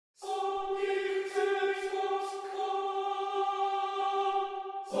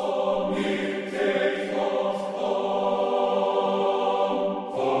Welcome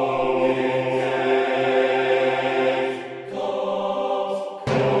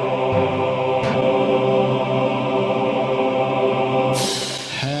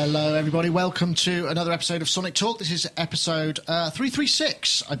to another episode of Sonic Talk. This is episode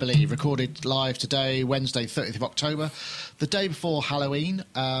 336, I believe, recorded live today, Wednesday, 30th of October, the day before Halloween.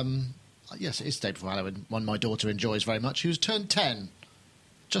 Yes, it is the day before Halloween, one my daughter enjoys very much, who's turned 10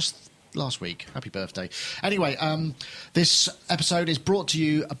 just last week. Happy birthday. Anyway, this episode is brought to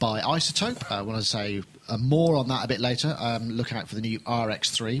you by Isotope. I want to say more on that a bit later. Look out for the new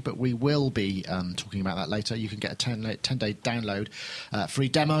RX3, but we will be talking about that later. You can get a 10-day download free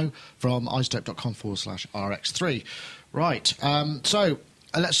demo from isotope.com/RX3. Right, so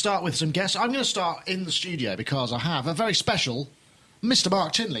let's start with some guests. I'm going to start in the studio because I have a very special... Mr.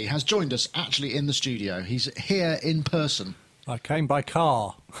 Mark Tinley has joined us actually in the studio. He's here in person. I came by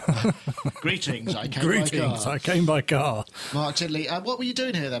car. Greetings, I came by car. Mark Tinley, what were you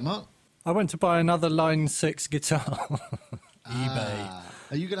doing here then, Mark? I went to buy another Line 6 guitar. eBay.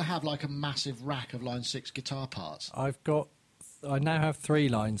 Are you going to have like a massive rack of Line 6 guitar parts? I now have 3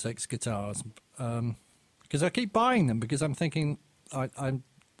 Line 6 guitars because I keep buying them because I'm thinking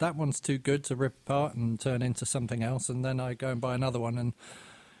that one's too good to rip apart and turn into something else, and then I go and buy another one, and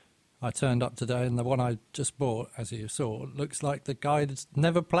I turned up today and the one I just bought, as you saw, looks like the guy that's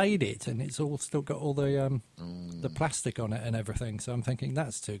never played it, and it's all still got all the plastic on it and everything. So I'm thinking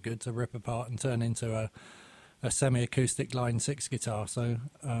that's too good to rip apart and turn into a semi-acoustic Line 6 guitar. So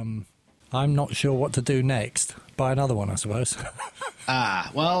I'm not sure what to do next. Buy another one, I suppose.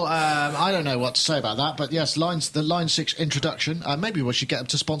 Well, I don't know what to say about that, but yes, the Line 6 introduction. Maybe we should get them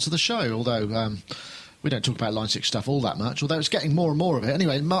to sponsor the show, although... we don't talk about Line 6 stuff all that much, although it's getting more and more of it.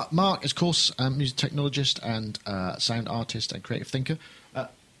 Anyway, Mark is, of course, music technologist and sound artist and creative thinker.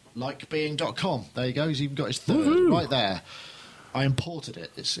 Likebeing.com. There you go. He's even got his third right there. I imported it.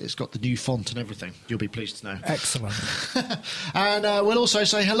 It's got the new font and everything. You'll be pleased to know. Excellent. And we'll also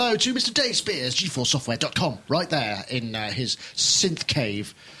say hello to Mr. Dave Spears, g4software.com, right there in his synth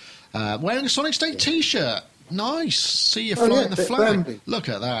cave, wearing a Sonic State T-shirt. Nice. See you flying the flag. Brandy. Look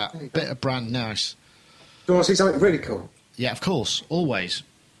at that. Bit of brand nice. Do you want to see something really cool? Yeah, of course. Always.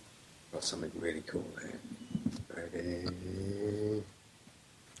 Got something really cool there. Ready?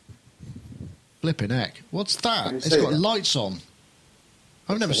 Flipping heck. What's that? It's got lights on.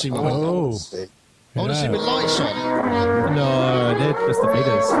 I've never seen one. I want to see with lights on. No, they're just the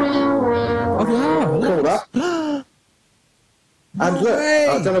feeders. Oh, wow. Cool, that. And look,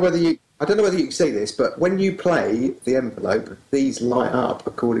 I don't know whether you can see this, but when you play the envelope, these light up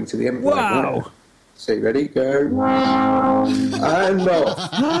according to the envelope. Wow. So you ready? Go. And off.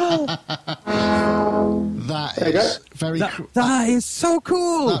 That is so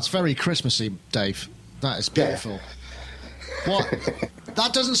cool. That's very Christmassy, Dave. That is beautiful. Yeah. What?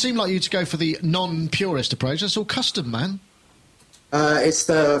 That doesn't seem like you to go for the non-purist approach. That's all custom, man. It's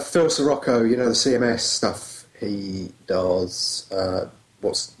the Phil Sirocco, the CMS stuff. He does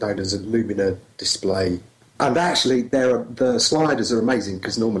what's known as a Lumina display. And actually, the sliders are amazing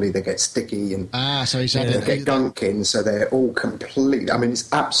because normally they get sticky and so he said they get gunk in, so they're all complete. I mean,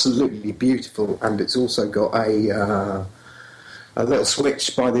 it's absolutely beautiful, and it's also got a little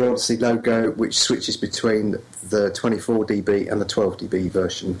switch by the Odyssey logo, which switches between the 24 dB and the 12 dB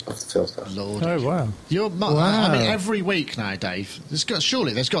version of the filter. Lord. Oh wow! Wow. I mean, every week now, Dave.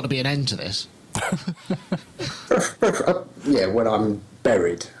 Surely there's got to be an end to this. Yeah, when I'm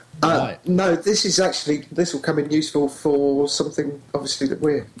buried. Right. No, this will come in useful for something, obviously, that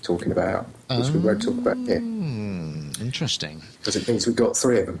we're talking about, which we won't talk about here. Interesting. Because it means we've got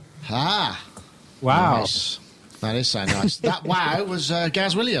 3 of them. Wow. Nice. That is so nice. That wow was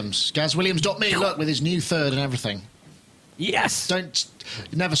Gaz Williams. GazWilliams.me, look, with his new third and everything. Yes! Don't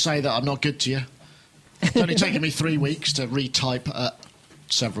never say that I'm not good to you. It's only taken me 3 weeks to retype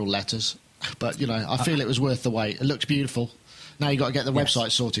several letters. But, I feel it was worth the wait. It looked beautiful. Now you've got to get the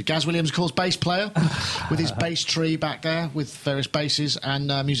website sorted. Gaz Williams, of course, bass player, with his bass tree back there with various basses, and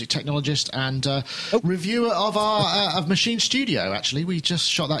music technologist and reviewer of our of Machine Studio, actually. We just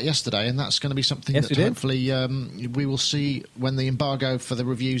shot that yesterday, and that's going to be something that hopefully we will see when the embargo for the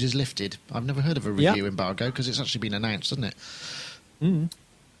reviews is lifted. I've never heard of a review embargo because it's actually been announced, hasn't it?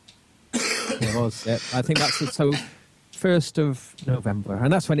 It was. Yeah. I think that's so 1st of November,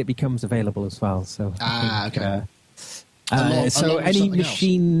 and that's when it becomes available as well. So okay. So any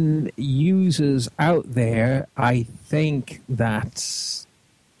machine users out there, I think that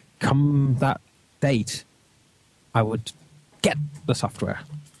come that date, I would get the software.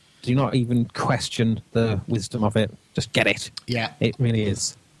 Do not even question the wisdom of it. Just get it. Yeah. It really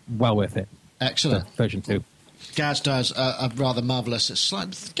is. well worth it. Excellent. Version 2. Gaz does a rather marvellous, it's like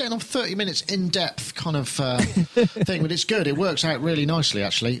getting on 30 minutes in-depth kind of thing, but it's good. It works out really nicely,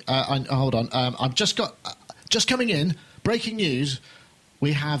 actually. Hold on. I've just coming in, breaking news.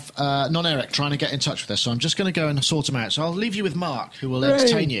 We have Non-Eric trying to get in touch with us, so I'm just going to go and sort him out. So I'll leave you with Mark, who will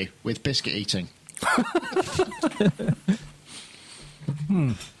entertain you with biscuit eating.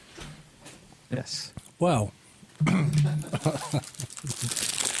 Yes. Well,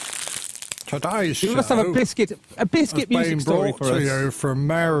 today's show You must have a biscuit has music been story brought for to us. you from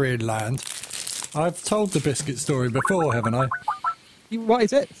Maryland. I've told the biscuit story before, haven't I? What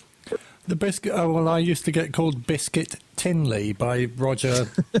is it? The biscuit. Oh well, I used to get called Biscuit Tinley by Roger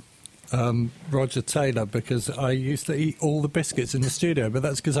Taylor because I used to eat all the biscuits in the studio. But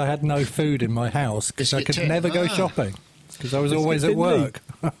that's because I had no food in my house because I Biscuit could tin. never go shopping because I was Biscuit always at Tinley. work.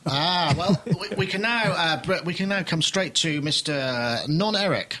 Well, we can now come straight to Mr.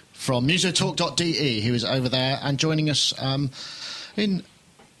 Non-Eric from musotalk.de, who is over there and joining us from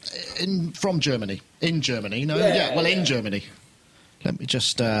Germany. In Germany, no, in Germany. Let me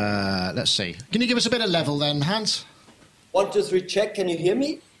just let's see. Can you give us a bit of level then, Hans? 1, 2, 3, check. Can you hear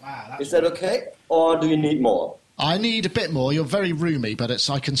me? Wow, that's Is that okay? Or do you need more? I need a bit more. You're very roomy, but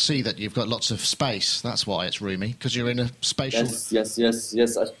I can see that you've got lots of space. That's why it's roomy, because you're in a spatial... Yes.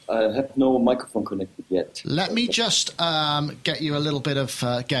 I have no microphone connected yet. Let me just get you a little bit of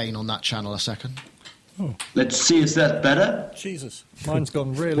gain on that channel a second. Let's see, is that better? Jesus, mine's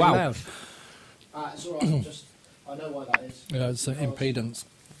gone really Wow. loud. It's all right. I know why that is. Yeah, it's impedance.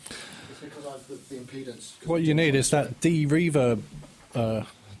 It's because I've put the impedance. What you need is that de-reverb,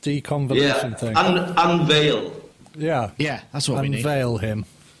 deconvolution thing. Unveil. Yeah. Yeah, that's what we need. Unveil him.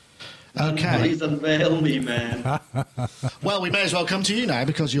 Okay. Please unveil me, man. Well, we may as well come to you now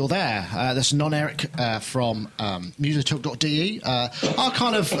because you're there. That's Non-Eric from musotalk.de, our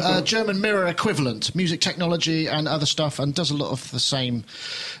kind of German mirror equivalent, music technology and other stuff, and does a lot of the same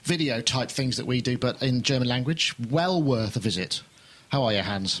video type things that we do, but in German language. Well worth a visit. How are you,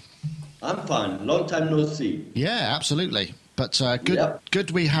 Hans? I'm fine. Long time no see. Yeah, absolutely. But Yeah.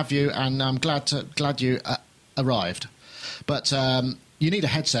 good we have you, and I'm glad you arrived. But you need a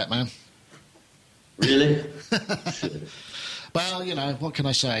headset, man. Really? Well, you know, what can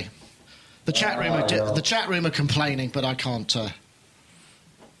I say? The chat room are complaining, but I can't.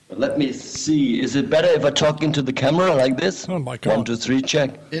 Let me see. Is it better if I talk into the camera like this? Oh, my God. 1, 2, 3,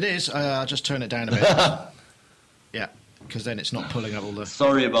 check. It is. I'll just turn it down a bit. Yeah, because then it's not pulling up all the.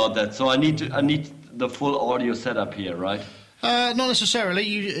 Sorry about that. So I need the full audio setup here, right? Not necessarily.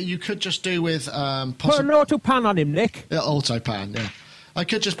 You could just do with Put an possible auto pan on him, Nick. auto pan. Yeah, we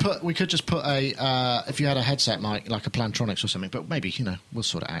could just put a if you had a headset mic like a Plantronics or something. But maybe we'll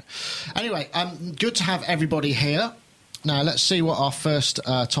sort it out. Anyway, good to have everybody here. Now let's see what our first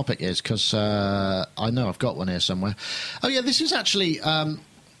topic is because I know I've got one here somewhere. Oh yeah, this is actually.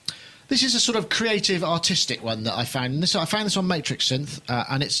 This is a sort of creative, artistic one that I found. I found this on Matrix Synth,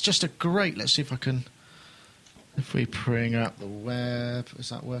 and it's just a great. Let's see if I can. If we bring up the web, is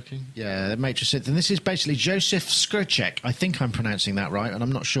that working? Yeah, the Matrix Synth. And this is basically Joseph Skrzek. I think I'm pronouncing that right, and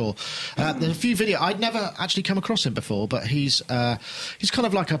I'm not sure. There's a few videos. I'd never actually come across him before, but he's kind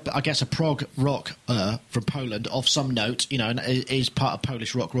of like a prog rock from Poland of some note, and is part of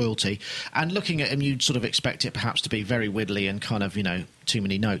Polish rock royalty. And looking at him, you'd sort of expect it perhaps to be very widdly and kind of, too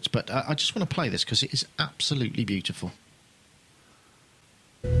many notes. But I just want to play this because it is absolutely beautiful.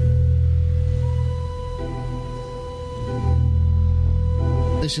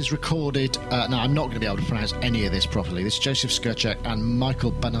 This is recorded. Now, I'm not going to be able to pronounce any of this properly. This is Joseph Skrzek and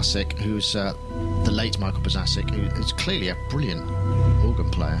Michael Banasik, who's the late Michael Banasik, who is clearly a brilliant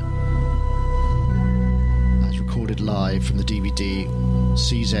organ player. That's recorded live from the DVD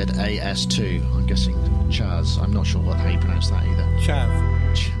CZAS2. I'm guessing Chaz. I'm not sure how you pronounce that either. Chav.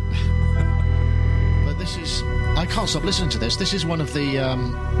 But this is. I can't stop listening to this. This is one of the.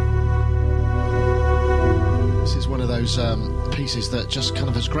 This is one of those pieces that just kind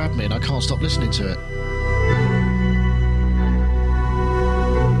of has grabbed me and I can't stop listening to it.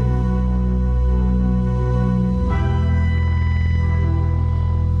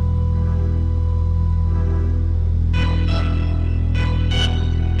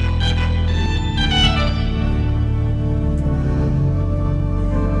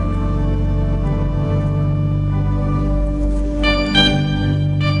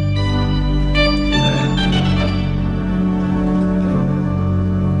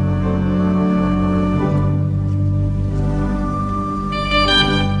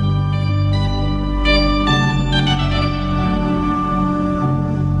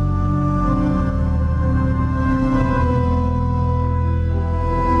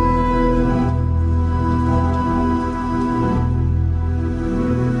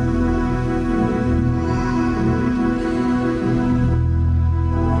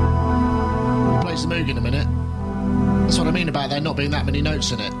 Here's the Moog in a minute. That's what I mean about there not being that many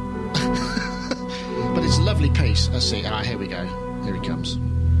notes in it. But it's a lovely piece. Let's see. Here we go. Here he comes.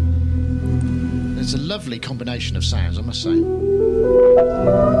 It's a lovely combination of sounds, I must say.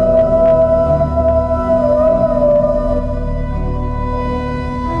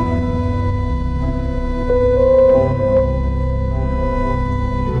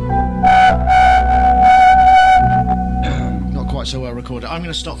 Not quite so well recorded. I'm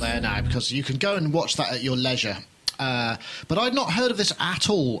going to stop there now because you can go and watch that at your leisure. But I'd not heard of this at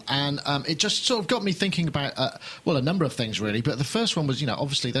all, and it just sort of got me thinking about, a number of things, really. But the first one was,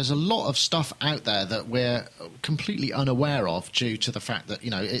 obviously there's a lot of stuff out there that we're completely unaware of due to the fact that,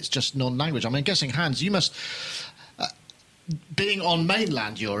 it's just non-language. I mean, I'm guessing, Hans, you must, being on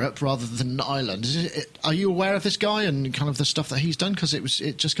mainland Europe rather than Ireland, are you aware of this guy and kind of the stuff that he's done? Because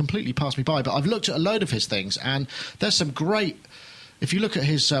it just completely passed me by. But I've looked at a load of his things, and there's some great... If you look at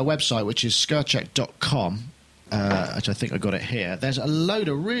his website, which is skircheck.com, which I think I got it here, there's a load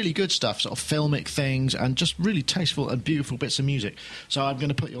of really good stuff, sort of filmic things, and just really tasteful and beautiful bits of music. So I'm going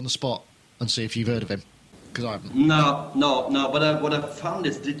to put you on the spot and see if you've heard of him, because I haven't. No. What I found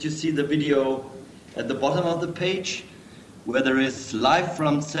is, did you see the video at the bottom of the page where there is live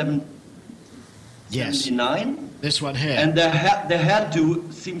from 79? This one here. And the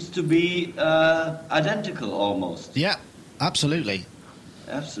hairdo seems to be identical almost. Yeah, absolutely.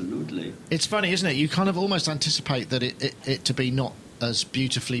 Absolutely. It's funny, isn't it? You kind of almost anticipate that it to be not as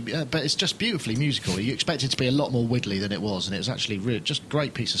beautifully, but it's just beautifully musical. You expect it to be a lot more wiggly than it was, and it was actually really just a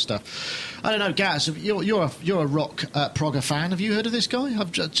great piece of stuff. I don't know, Gaz, you're a rock progger fan. Have you heard of this guy?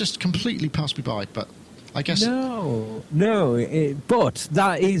 I've just completely passed me by, but I guess... No, but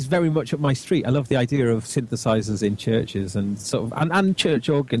that is very much up my street. I love the idea of synthesizers in churches and sort of and church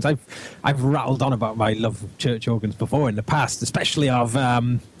organs. I've rattled on about my love of church organs before in the past, especially of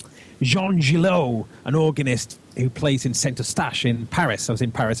Jean Gillot, an organist who plays in Saint Eustache in Paris. I was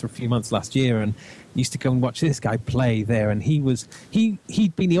in Paris for a few months last year and used to go and watch this guy play there, and he'd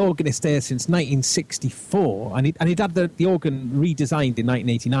been the organist there since 1964, and he'd had the organ redesigned in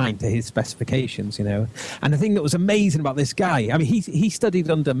 1989 to his specifications, And the thing that was amazing about this guy, I mean, he studied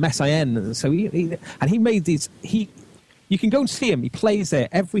under Messiaen, so he made these. You can go and see him. He plays there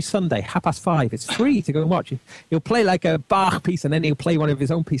every Sunday, 5:30. It's free to go and watch. He'll play like a Bach piece, and then he'll play one of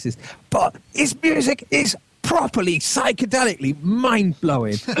his own pieces. But his music is properly psychedelically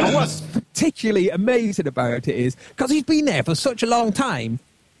mind-blowing. And what's particularly amazing about it is, because he's been there for such a long time,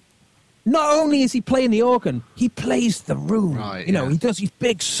 not only is he playing the organ, he plays the room. Right, He does these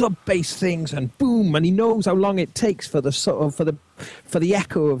big sub-bass things and boom, and he knows how long it takes for the sort of for the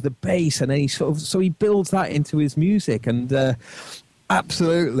echo of the bass, and then he builds that into his music, and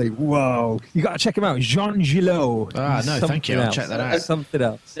absolutely, wow! You got to check him out, Jean Gillot. No, thank you. I'll check that out. Something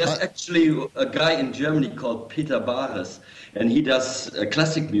else. There's actually a guy in Germany called Peter Bares, and he does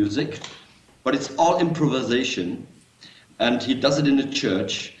classic music, but it's all improvisation, and he does it in a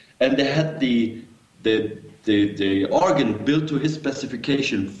church. And they had the organ built to his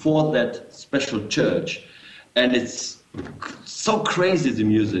specification for that special church, and it's so crazy, the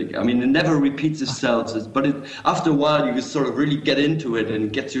music. I mean, it never repeats itself, but after a while you sort of really get into it and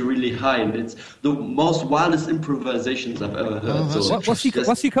it gets you really high, and it's the most wildest improvisations I've ever heard.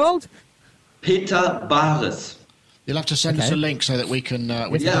 What's he called? Peter Bares. You'll have to send us a link so that we can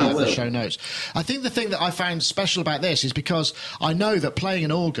put out the show notes. I think the thing that I found special about this is because I know that playing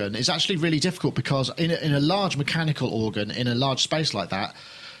an organ is actually really difficult, because in a large mechanical organ, in a large space like that,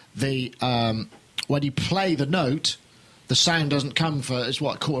 when you play the note, the sound doesn't come for, a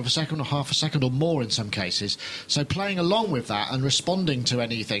quarter of a second or half a second or more in some cases. So playing along with that and responding to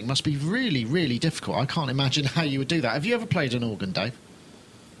anything must be really, really difficult. I can't imagine how you would do that. Have you ever played an organ, Dave?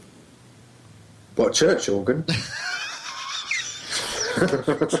 What, church organ?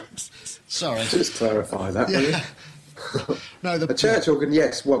 Sorry. Just clarify that, will you? No, a church organ,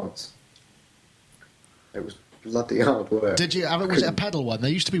 yes, once. It was bloody hard work. Did you? Was it a pedal one? There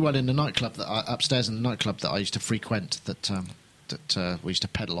used to be one in the nightclub upstairs in the nightclub that I used to frequent. That we used to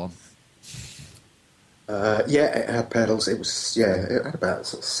pedal on. Yeah, it had pedals. It was it had about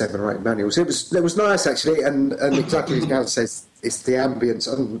sort of 7 or 8 manuals. It was nice actually, and exactly as Gaz says, it's the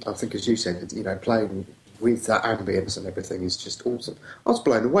ambience. And I think, as you said, playing with that ambience and everything is just awesome. I was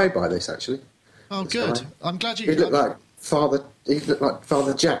blown away by this actually. Oh, good. I'm glad you. He looked like Father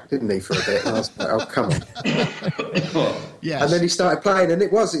Jack, didn't he, for a bit? And I was like, oh, come on. Yes. And then he started playing, and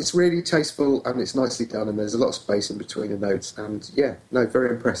it's really tasteful, and it's nicely done, and there's a lot of space in between the notes, and very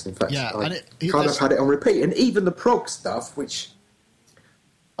impressed. In fact, I kind of had it on repeat, and even the prog stuff, which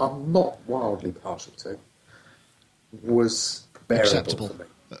I'm not wildly partial to, was bearable for me.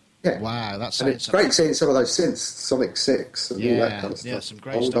 Yeah. Wow, that's and it's great seeing some of those synths, Sonic 6 and all that kind of stuff. Yeah, some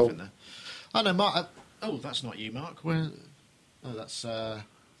great stuff in there. Oh, no, Mark. Oh, that's not you, Mark. Oh, that's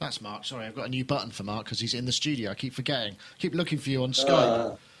Mark. Sorry, I've got a new button for Mark because he's in the studio. I keep forgetting. Keep looking for you on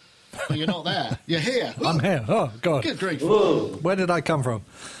Skype. But you're not there. You're here. I'm here. Oh, God. Good grief. Whoa. Where did I come from?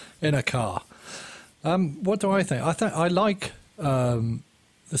 In a car. What do I think? I like the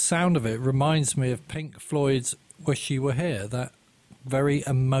sound of it. Reminds me of Pink Floyd's Wish You Were Here. That very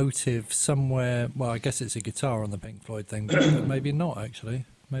emotive somewhere. Well, I guess it's a guitar on the Pink Floyd thing, but maybe not, actually.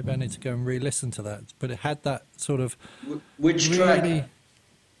 Maybe I need to go and re-listen to that. But it had that sort of... Which really, track?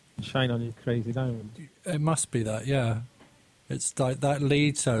 Shine On You Crazy Diamond. It must be that, yeah. It's like that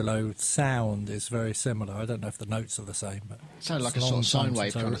lead solo sound is very similar. I don't know if the notes are the same, but Sounds like a it's sort of long sine time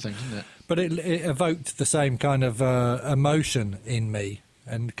wave since I kind of thing, doesn't it? But it evoked the same kind of emotion in me,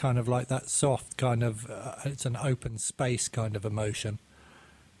 and kind of like that soft kind of it's an open space kind of emotion.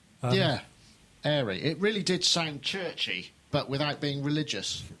 Yeah, airy. It really did sound churchy, but without being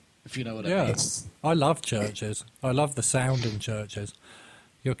religious, if you know what I mean. Yeah, I love churches. I love the sound in churches.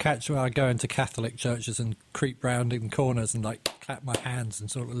 You'll catch where I go into Catholic churches and creep round in corners and like clap my hands and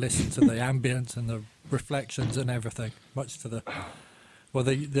sort of listen to the ambience and the reflections and everything. Much to the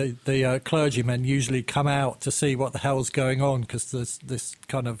the clergymen usually come out to see what the hell's going on because there's this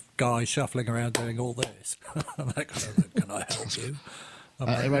kind of guy shuffling around doing all this. And that kind of, can I help you?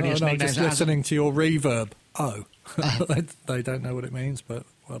 I'm just listening to your reverb. Oh, they don't know what it means, but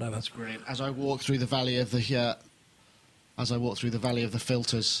whatever. That's brilliant. As I walk through the valley of the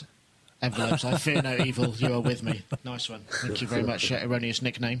filters envelopes, I fear no evil. You are with me. Nice one. Thank you very much. Erroneous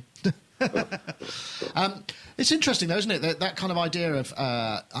nickname. It's interesting, though, isn't it? That kind of idea of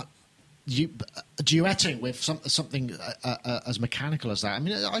duetting with something as mechanical as that. I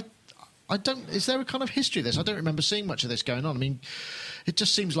mean, I don't. Is there a kind of history of this? I don't remember seeing much of this going on. I mean, it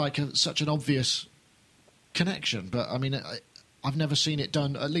just seems like such an obvious connection. But I mean, I've never seen it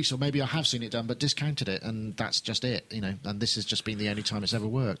done, at least, or maybe I have seen it done, but discounted it, and that's just it, you know. And this has just been the only time it's ever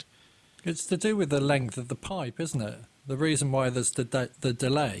worked. It's to do with the length of the pipe, isn't it? The reason why there's the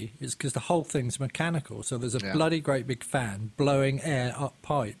delay is because the whole thing's mechanical. So there's a bloody great big fan blowing air up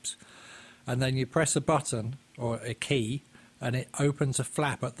pipes, and then you press a button or a key, and it opens a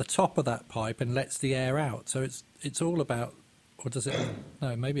flap at the top of that pipe and lets the air out. So it's all about, or does it?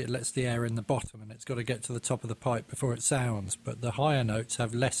 No, maybe it lets the air in the bottom, and it's got to get to the top of the pipe before it sounds. But the higher notes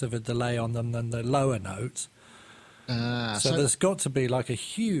have less of a delay on them than the lower notes. So there's got to be like a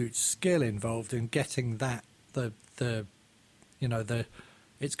huge skill involved in getting that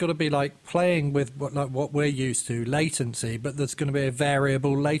it's got to be like playing with what we're used to, latency, but there's going to be a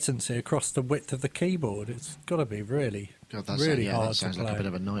variable latency across the width of the keyboard. It's got to be really hard that to sounds play. like a bit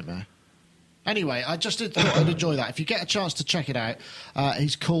of a nightmare. Anyway, I just thought I'd enjoy that. If you get a chance to check it out,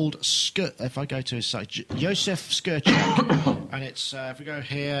 he's called if I go to his site, Josef Skrček, and it's if we go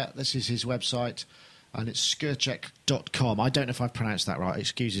here, this is his website. And it's skrček.com. I don't know if I've pronounced that right.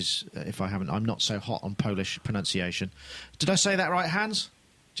 Excuses if I haven't. I'm not so hot on Polish pronunciation. Did I say that right, Hans?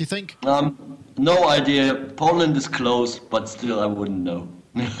 Do you think? No idea. Poland is close, but still I wouldn't know.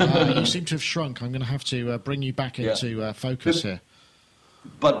 You seem to have shrunk. I'm going to have to bring you back into focus here.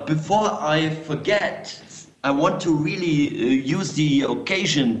 But before I forget, I want to really use the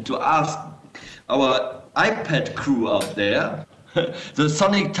occasion to ask our iPad crew out there, the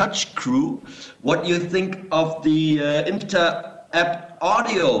Sonic Touch crew, what you think of the inter-app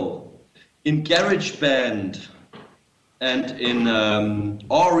audio in GarageBand and in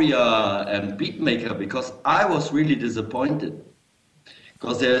Aria and Beatmaker, because I was really disappointed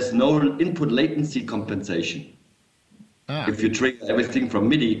because there's no input latency compensation. If you trigger everything from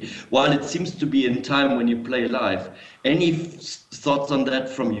MIDI, while it seems to be in time when you play live. Any thoughts on that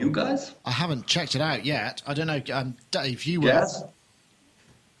from you guys? I haven't checked it out yet. I don't know, Dave, you were... Yes?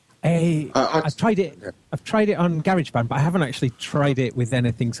 I've tried it. I've tried it on GarageBand, but I haven't actually tried it with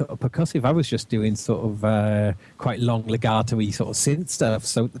anything sort of percussive. I was just doing sort of quite long legato-y sort of synth stuff.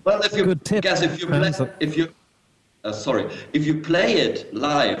 So, well, if you good tip. Guess if you play it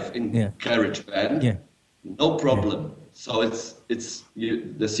live in GarageBand, no problem. Yeah. So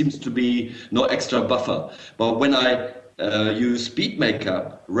there seems to be no extra buffer. But when I use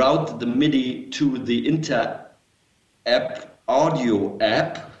Beatmaker, route the MIDI to the inter-app audio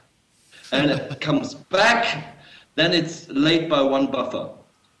app, and it comes back, then it's late by one buffer.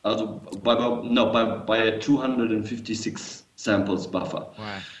 By a 256 samples buffer.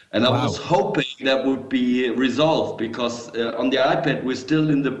 Wow. And I was hoping that would be resolved because on the iPad we're still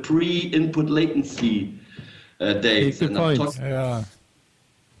in the pre-input latency days. Good point.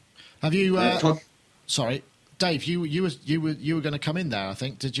 Have you... sorry, Dave, you were going to come in there. I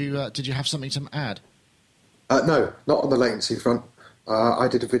think. Did you have something to add? No, not on the latency front. I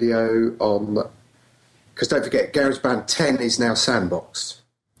did a video on, because don't forget, GarageBand 10 is now sandboxed.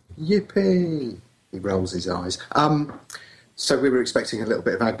 Yippee! He rolls his eyes. So we were expecting a little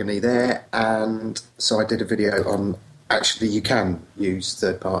bit of agony there, and so I did a video on, actually you can use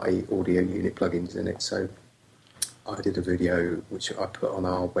third-party audio unit plugins in it, so I did a video which I put on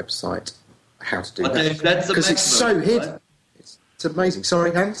our website, how to do that. Because it's so hidden. Right? It's amazing.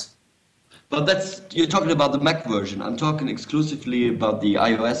 Sorry, Hans? But you're talking about the Mac version. I'm talking exclusively about the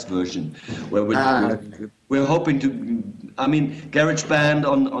iOS version, where we're hoping to. I mean, GarageBand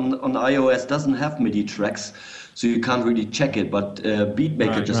on iOS doesn't have MIDI tracks, so you can't really check it. But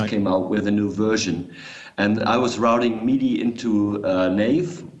Beatmaker came out with a new version, and I was routing MIDI into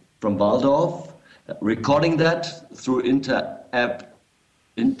Nave from Waldorf, recording that through inter-app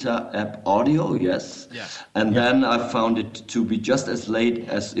audio, yes. Yeah. And then I found it to be just as late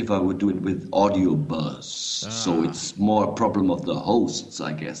as if I would do it with Audio Buzz. So it's more a problem of the hosts,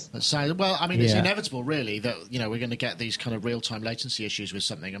 I guess. Well, I mean, it's inevitable, really, that we're going to get these kind of real-time latency issues with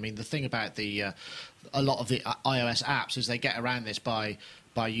something. I mean, the thing about a lot of the iOS apps is they get around this by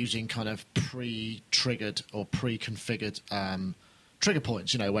using kind of pre-triggered or pre-configured trigger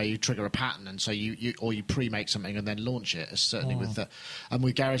points, where you trigger a pattern, and so you pre-make something and then launch it. Certainly with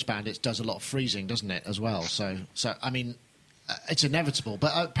GarageBand, it does a lot of freezing, doesn't it, as well? So I mean, it's inevitable.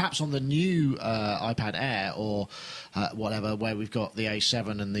 But perhaps on the new iPad Air or whatever, where we've got the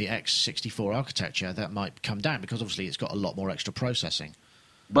A7 and the X64 architecture, that might come down because obviously it's got a lot more extra processing.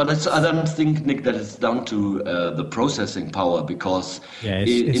 But I don't think, Nick, that it's down to the processing power, because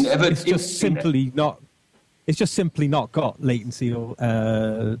it's just simply not. It's just simply not got latency or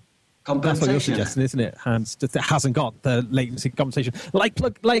compensation. That's what you're suggesting, isn't it, Hans? It hasn't got the latency compensation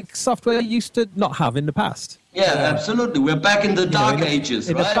like software used to not have in the past. Yeah, absolutely. We're back in the dark ages,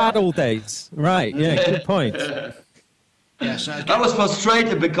 in right? the bad old days, right? Yeah, good point. Yeah, I was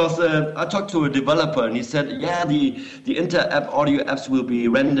frustrated because I talked to a developer and he said, the inter-app audio apps will be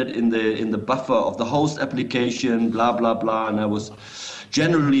rendered in the buffer of the host application, blah blah blah, and I was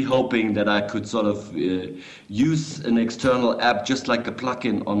generally hoping that I could sort of use an external app just like a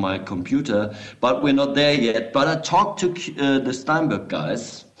plugin on my computer, but we're not there yet. But I talked to the Steinberg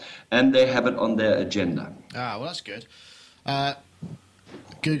guys, and they have it on their agenda. Well, that's good.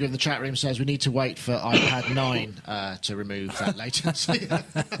 Google in the chat room says we need to wait for iPad 9 to remove that latency.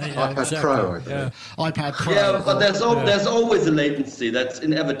 iPad Pro, I think. iPad Pro. Yeah, but there's always a latency. That's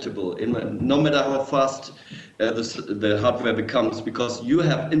inevitable, no matter how fast the hardware becomes, because you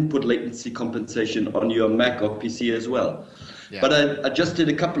have input latency compensation on your Mac or PC as well. Yeah. But I just did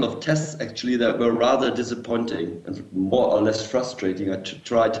a couple of tests, actually, that were rather disappointing and more or less frustrating. I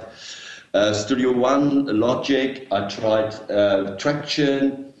tried Studio One, Logic, I tried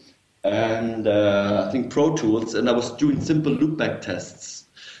Traction, and I think Pro Tools, and I was doing simple loopback tests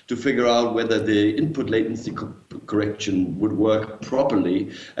to figure out whether the input latency correction would work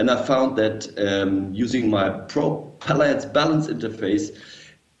properly. And I found that using my Pro Pallets balance interface,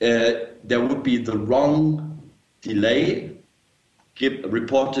 there would be the wrong delay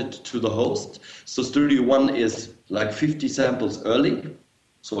reported to the host. So Studio One is like 50 samples early.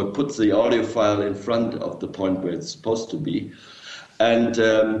 So it puts the audio file in front of the point where it's supposed to be. And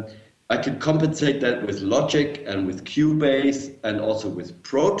I could compensate that with Logic and with Cubase and also with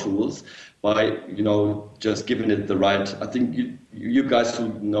Pro Tools by, just giving it the right. I think you guys who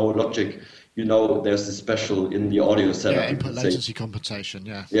know Logic, there's a special in the audio setup. Yeah, input latency compensation,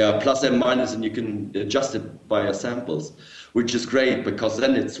 yeah. Yeah, plus and minus, and you can adjust it via samples, which is great because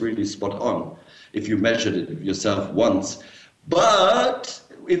then it's really spot on if you measured it yourself once. But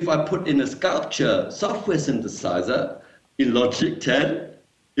if I put in a Sculpture software synthesizer in Logic 10,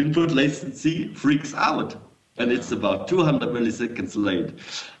 input latency freaks out, and it's about 200 milliseconds late.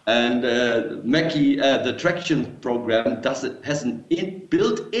 And Mackie, the Traction program has an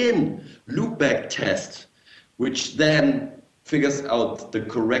built-in loopback test, which then figures out the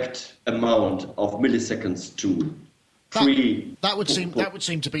correct amount of milliseconds to that would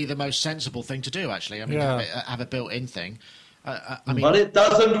seem to be the most sensible thing to do. Actually, I mean, have a built-in thing. But it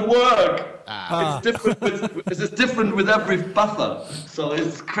doesn't work. It's different with every buffer, so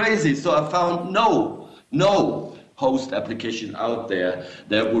it's crazy. So I found no host application out there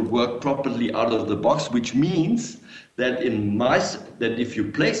that would work properly out of the box, which means that if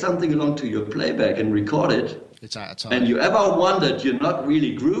you play something along to your playback and record it, It's out of time. And you ever wondered you're not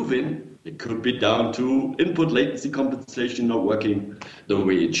really grooving? It could be down to input latency compensation not working the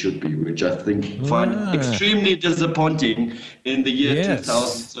way it should be, which I think find extremely disappointing in the year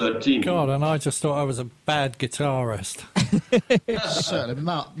 2013. God, and I just thought I was a bad guitarist. Certainly,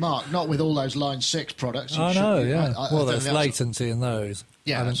 Mark, not with all those Line 6 products. I know, yeah. Well, think there's latency in those.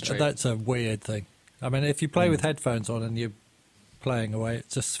 Yeah, that's true. That's a weird thing. I mean, if you play with headphones on and you're playing away, it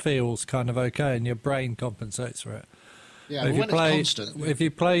just feels kind of okay, and your brain compensates for it. Yeah, if well, you when play, it's constant. if you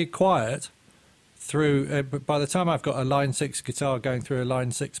play quiet through, by the time I've got a Line 6 guitar going through a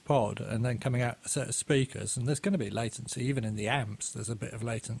Line 6 pod and then coming out a set of speakers, and there's going to be latency, even in the amps, there's a bit of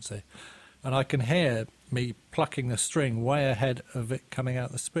latency. And I can hear me plucking the string way ahead of it coming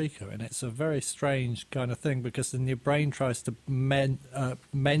out the speaker, and it's a very strange kind of thing, because then your brain tries to mend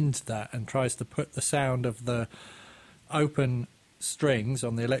that and tries to put the sound of the open strings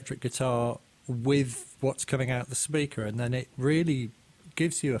on the electric guitar with what's coming out the speaker, and then it really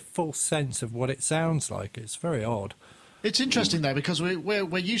gives you a full sense of what it sounds like. It's very odd. It's interesting though, because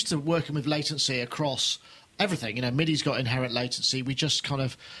we're used to working with latency across everything. You know, MIDI's got inherent latency. We just kind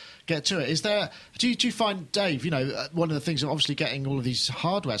of get to it. Is there? Do you find, Dave? You know, one of the things of obviously getting all of these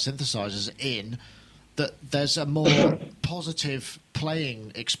hardware synthesizers in, that there's a more positive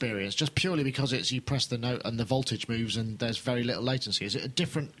playing experience just purely because it's you press the note and the voltage moves and there's very little latency. Is it a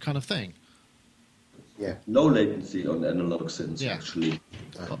different kind of thing? Yeah. No latency on analog synths, actually.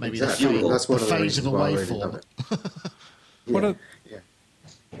 Or maybe exactly. That's one the of the phase of a reasons why I really love waveform. it.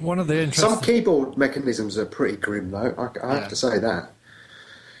 One of the interesting... Some keyboard mechanisms are pretty grim, though. I have to say that.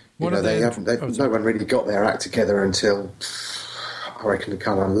 No one really got their act together until, I reckon, the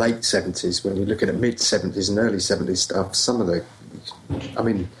kind of late 70s. When you're looking at mid 70s and early 70s stuff, some of the, I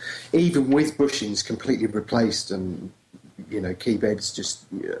mean, even with bushings completely replaced and key beds just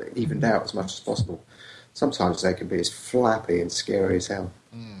evened out as much as possible, sometimes they can be as flappy and scary as hell.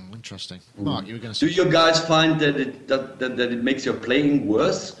 Interesting. Mark, you were going to say... Do you guys find that it makes your playing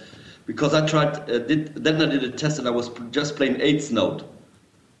worse? Because I tried, then I did a test and I was just playing 8th note,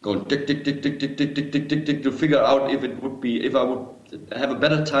 going tick tick tick tick tick tick tick tick tick tick to figure out if I would have a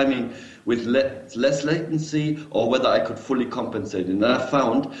better timing with less latency, or whether I could fully compensate. And I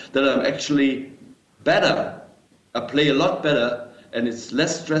found that I'm actually better. I play a lot better, and it's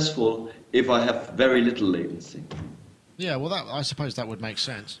less stressful if I have very little latency. Yeah, well, I suppose that would make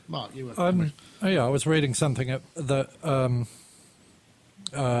sense. Mark, you were... I was reading something that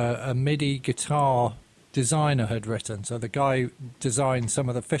a MIDI guitar designer had written. So the guy designed some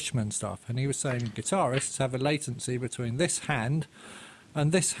of the Fishman stuff, and he was saying guitarists have a latency between this hand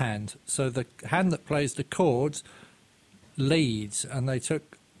and this hand. So the hand that plays the chords leads, and they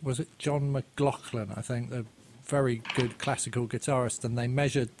took, was it John McLaughlin, I think, the very good classical guitarist, and they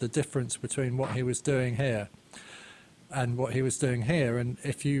measured the difference between what he was doing here and what he was doing here. And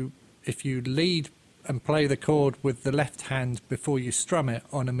if you lead and play the chord with the left hand before you strum it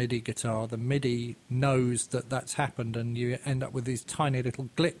on a MIDI guitar, the MIDI knows that that's happened, and you end up with these tiny little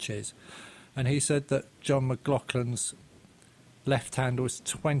glitches. And he said that John McLaughlin's left hand was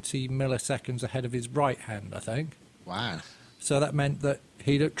 20 milliseconds ahead of his right hand, I think. Wow. So that meant that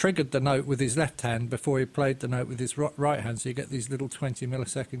he'd triggered the note with his left hand before he played the note with his right hand, so you get these little 20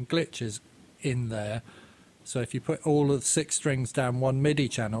 millisecond glitches in there. So if you put all of the 6 strings down one MIDI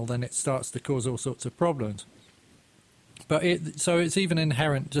channel, then it starts to cause all sorts of problems. But so it's even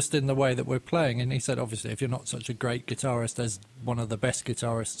inherent just in the way that we're playing. And he said, obviously, if you're not such a great guitarist as one of the best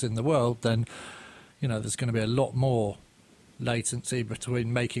guitarists in the world, then there's going to be a lot more latency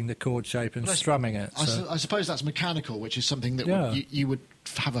between making the chord shape and strumming it. So. I suppose that's mechanical, which is something that you would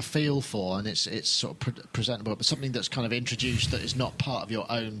have a feel for, and it's sort of presentable, but something that's kind of introduced that is not part of your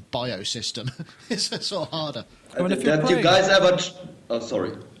own biosystem is sort of harder. I mean, you guys ever... Oh,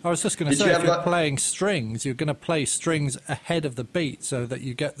 sorry. I was just going to say, if you're playing strings, you're going to play strings ahead of the beat so that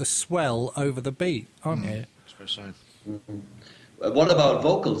you get the swell over the beat, aren't you? I suppose so. Mm-hmm. What about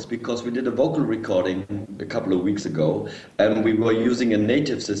vocals? Because we did a vocal recording a couple of weeks ago, and we were using a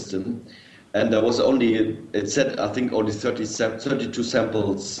native system, and there was only, it said, I think, only 32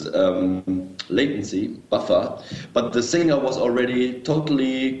 samples latency buffer, but the singer was already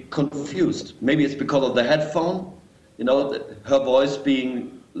totally confused. Maybe it's because of the headphone, her voice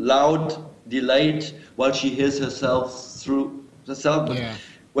being loud, delayed, while she hears herself through the sound. Yeah.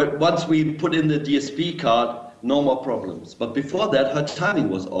 But once we put in the DSP card, no more problems. But before that, her timing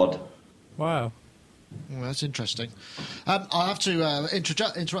was odd. Wow. Well, that's interesting. I'll have to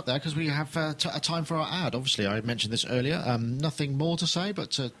interrupt there because we have a time for our ad. Obviously, I mentioned this earlier. Nothing more to say,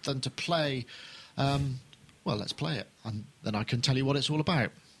 but than to play. Well, let's play it, and then I can tell you what it's all about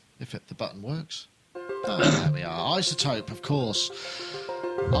if the button works. Oh, there we are. Isotope, of course.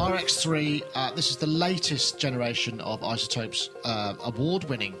 RX3, this is the latest generation of Isotope's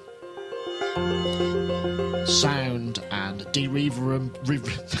award-winning sound and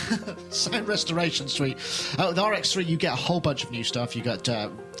sound restoration suite. With RX3, you get a whole bunch of new stuff. You got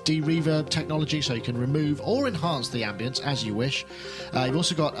de-reverb technology, so you can remove or enhance the ambience as you wish. You've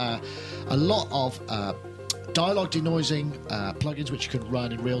also got a lot of dialogue denoising plugins which you can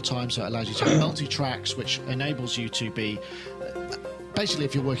run in real time, so it allows you to have multi-tracks, which enables you to be basically,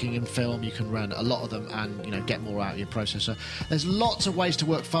 if you're working in film, you can run a lot of them and get more out of your processor. There's lots of ways to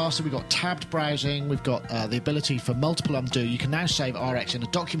work faster. We've got tabbed browsing. We've got the ability for multiple undo. You can now save RX in a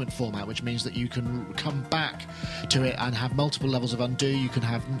document format, which means that you can come back to it and have multiple levels of undo. You can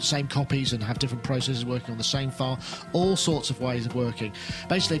have same copies and have different processors working on the same file. All sorts of ways of working.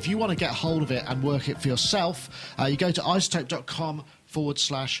 Basically, if you want to get hold of it and work it for yourself, you go to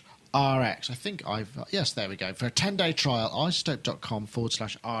isotope.com/RX. I think yes, there we go. For a 10-day trial,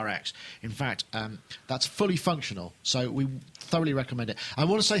 isotope.com/RX. In fact, that's fully functional, so we thoroughly recommend it. I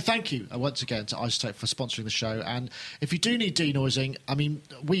want to say thank you once again to Isotope for sponsoring the show. And if you do need denoising, I mean,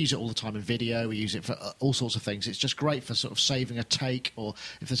 we use it all the time in video. We use it for all sorts of things. It's just great for sort of saving a take, or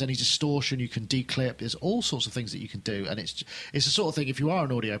if there's any distortion, you can declip. There's all sorts of things that you can do, and it's the sort of thing, if you are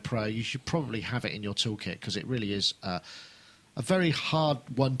an audio pro, you should probably have it in your toolkit, because it really is a very hard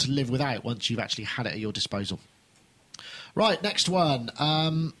one to live without once you've actually had it at your disposal. Right, next one.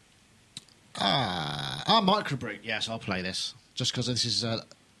 Microbrute. Yes, I'll play this. Just because this is... I'll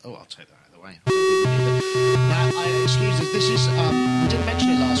take that out of the way. Now, excuse us, this is... we didn't mention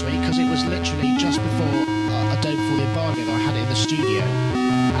it last week because it was literally just before, a day before the embargo, that I had it in the studio.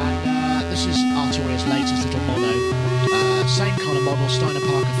 And this is Artoria's latest little mono. Same kind of model, Steiner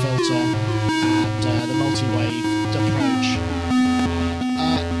Parker filter, and the multi-wave approach.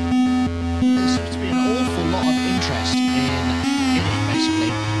 There seems to be an awful lot of interest in it,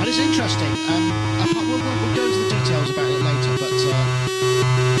 basically. And it's interesting. We'll go into the details about it later, but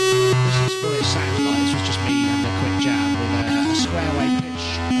this is what it sounds like. This was just me having a quick jam with a square wave pitch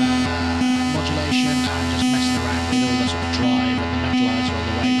modulation and just messing around with all the sort of drive and the metalizer on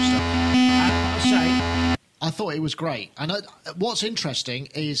the wave stuff. And I'll say, I thought it was great. And what's interesting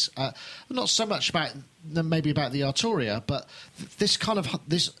is not so much about maybe about the Arturia, but this kind of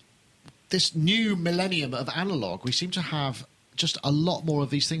this new millennium of analog. We seem to have just a lot more of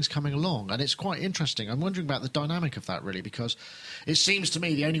these things coming along, and it's quite interesting. I'm wondering about the dynamic of that, really, because it seems to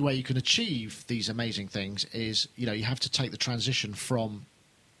me the only way you can achieve these amazing things is you have to take the transition from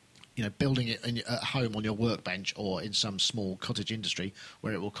building it at home on your workbench or in some small cottage industry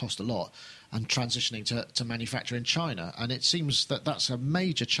where it will cost a lot, and transitioning to manufacture in China. And it seems that that's a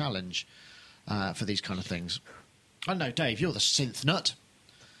major challenge for these kind of things. I don't know, Dave, you're the synth nut.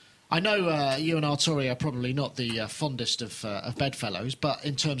 I know you and Arturia are probably not the fondest of bedfellows, but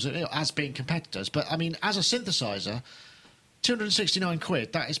in terms of as being competitors. But I mean, as a synthesizer, 269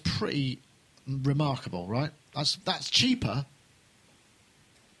 quid, that is pretty remarkable, right? That's cheaper.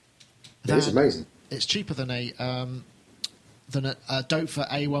 It's amazing. It's cheaper than a Doepfer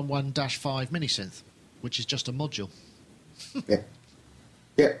A11-5 mini synth, which is just a module.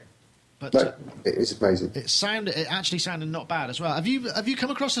 Yeah. But no, it is amazing. It actually sounded not bad as well. Have you come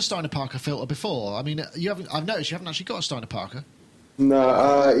across a Steiner Parker filter before? I mean, you haven't. I've noticed you haven't actually got a Steiner Parker. No,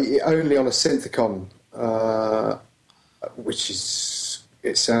 only on a Synthicon, which is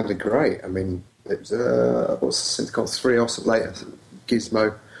it sounded great. I mean, it was what's the Synthicon 3 or something later,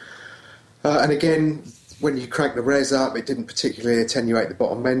 Gizmo. And again, when you crank the res up, it didn't particularly attenuate the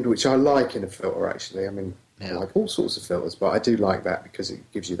bottom end, which I like in a filter, actually. I mean, I like all sorts of filters, but I do like that because it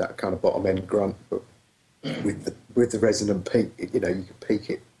gives you that kind of bottom end grunt. But with the resonant peak, you can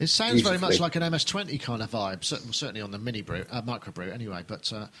peak it. It sounds very much like an MS-20 kind of vibe, certainly on the Microbrute anyway.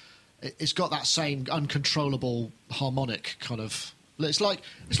 But it's got that same uncontrollable harmonic kind of. It's like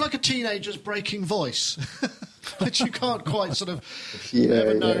a teenager's breaking voice, which you can't quite sort of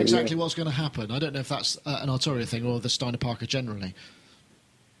never know exactly what's going to happen. I don't know if that's an Arturia thing or the Steiner Parker generally.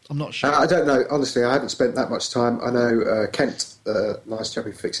 I'm not sure. I don't know. Honestly, I haven't spent that much time. I know Kent, nice chap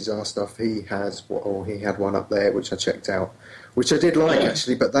who fixes our stuff. He had one up there which I checked out, which I did like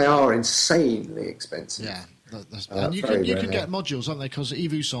actually, but they are insanely expensive. Yeah, and you can get modules, aren't they? Because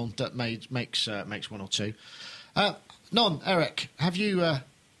Evuson that makes one or two. Eric, have you... you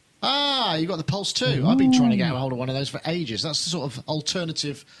got the Pulse 2. Ooh. I've been trying to get a hold of one of those for ages. That's the sort of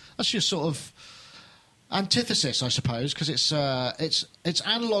alternative... That's your sort of antithesis, I suppose, because it's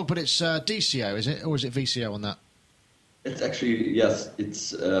analog, but it's DCO, is it? Or is it VCO on that? It's actually, yes.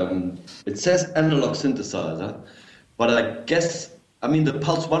 It's it says analog synthesizer, but I guess... I mean, the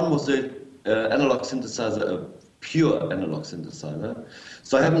Pulse 1 was the analog synthesizer, a pure analog synthesizer.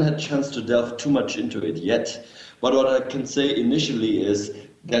 So I haven't had a chance to delve too much into it yet. But what I can say initially is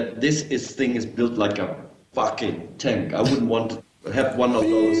that this thing is built like a fucking tank. I wouldn't want to have one of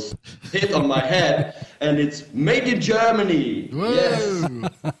those hit on my head. And it's made in Germany. Whoa. Yes.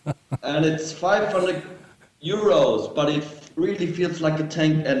 And it's 500 euros, but it really feels like a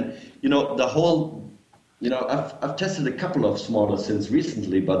tank. And, the whole... I've tested a couple of smaller synths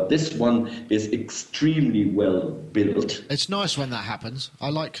recently, but this one is extremely well built. It's nice when that happens. I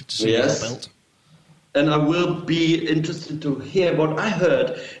like to see it well built. And I will be interested to hear what I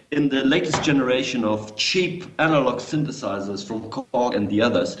heard in the latest generation of cheap analog synthesizers from Korg and the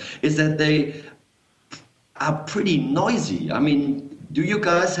others, is that they are pretty noisy. I mean, do you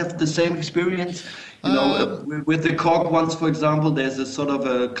guys have the same experience? With the Korg ones, for example, there's a sort of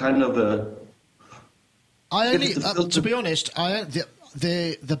a kind of a... to be honest,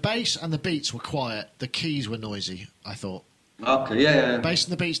 the bass and the beats were quiet. The keys were noisy, I thought. Okay, yeah. Bass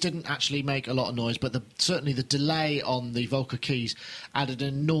and the beats didn't actually make a lot of noise, but certainly the delay on the Volca keys added an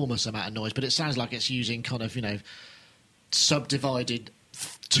enormous amount of noise. But it sounds like it's using kind of, subdivided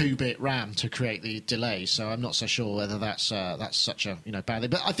 2-bit RAM to create the delay. So I'm not so sure whether that's such a bad thing.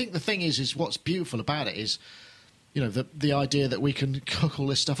 But I think the thing is what's beautiful about it is, the idea that we can cook all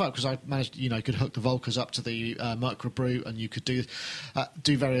this stuff up, because I managed, could hook the Volcas up to the Microbrute, and you could do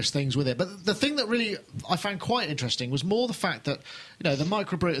various things with it. But the thing that really I found quite interesting was more the fact that, the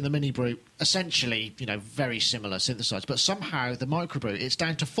Microbrute and the Mini Brute, essentially, very similar synthesized, but somehow the Microbrute, it's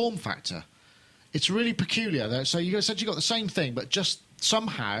down to form factor. It's really peculiar, though. So you essentially got the same thing, but just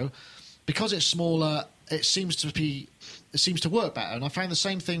somehow, because it's smaller, it seems to work better, and I found the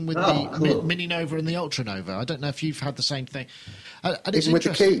same thing with the Mini Nova and the Ultra Nova. I don't know if you've had the same thing. Even with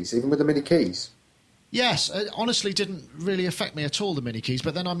the keys, even with the Mini keys. Yes, it honestly didn't really affect me at all, the Mini keys.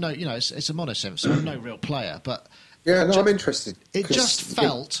 But then I'm it's a monosynth, so I'm no real player. But yeah, no, I'm interested. It just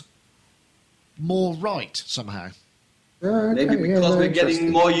felt more right somehow. Okay, maybe because we're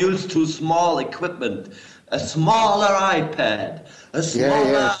getting more used to small equipment. A smaller iPad, a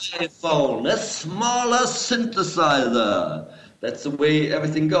smaller iPhone, a smaller synthesizer. That's the way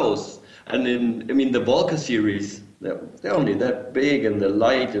everything goes. And the Volca series, they're only that big and they're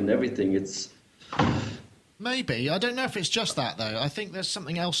light and everything. It's maybe, I don't know if it's just that though. I think there's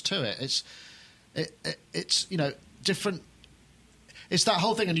something else to it. It's different. It's that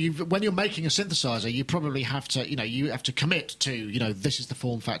whole thing, and when you're making a synthesizer, you probably have to, you have to commit to, this is the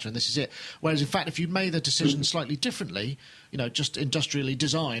form factor and this is it. Whereas, in fact, if you made the decision slightly differently, just industrially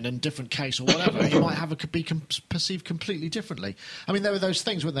design and different case or whatever, you might have it be perceived completely differently. I mean, there were those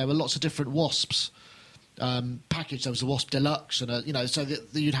things, weren't there? There were lots of different Wasps packaged. There was the Wasp Deluxe, and so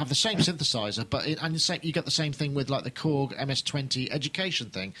that you'd have the same synthesizer, but you get the same thing with like the Korg MS-20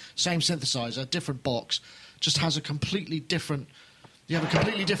 education thing. Same synthesizer, different box, just has a completely different. You have a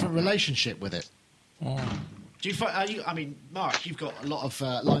completely different relationship with it. Oh. Do you find? Mark, you've got a lot of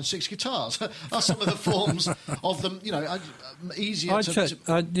Line 6 guitars. Are some of the forms of them, easier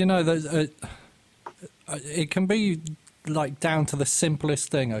it can be like down to the simplest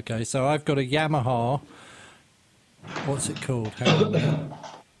thing. Okay, so I've got a Yamaha. What's it called?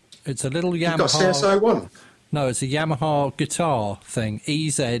 It's a little Yamaha. You've got CS01. No, it's a Yamaha guitar thing.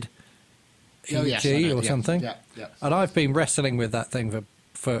 EZ. Or something. Yeah. And I've been wrestling with that thing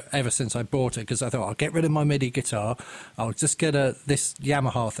for ever since I bought it, because I thought I'll get rid of my MIDI guitar, I'll just get this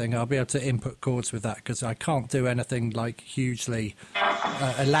Yamaha thing, I'll be able to input chords with that, because I can't do anything like hugely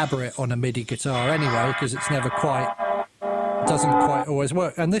elaborate on a MIDI guitar anyway, because it's doesn't quite always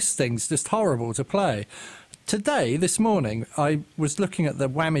work, and this thing's just horrible to play. This morning, I was looking at the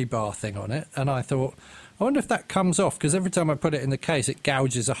whammy bar thing on it, and I thought, I wonder if that comes off, because every time I put it in the case, it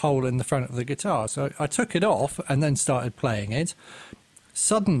gouges a hole in the front of the guitar. So I took it off and then started playing it.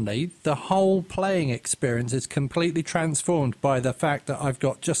 Suddenly, the whole playing experience is completely transformed by the fact that I've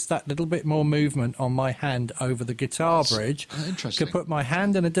got just that little bit more movement on my hand over the guitar bridge. Interesting. Could put my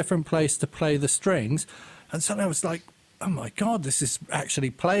hand in a different place to play the strings. And suddenly I was like, oh my God, this is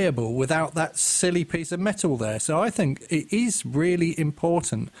actually playable without that silly piece of metal there. So I think it is really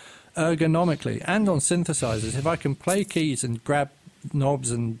important ergonomically and on synthesizers. If I can play keys and grab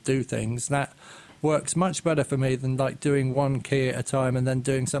knobs and do things, that works much better for me than like doing one key at a time and then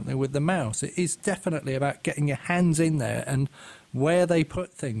doing something with the mouse. It is definitely about getting your hands in there, and where they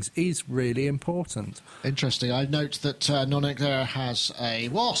put things is really important. Interesting. I note that Nonic there has a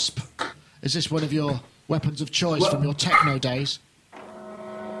Wasp. Is this one of your weapons of choice from your techno days?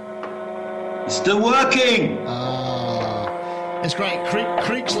 It's still working! It's great.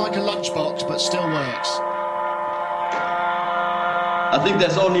 Creaks like a lunchbox, but still works. I think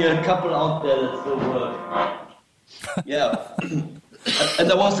there's only a couple out there that still work. Yeah. And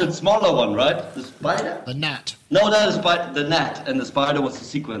there was a smaller one, right? The spider? The gnat. No, not the spider. The gnat, and the spider was the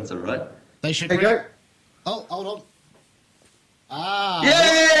sequencer, right? They should. There you go. Oh, hold on. Ah.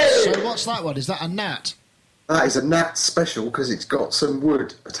 Yay! So what's that one? Is that a gnat? That is a gnat special because it's got some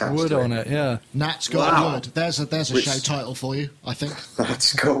wood attached Wood to on it, yeah. Gnat's got Wow. wood. There's a Which- show title for you, I think.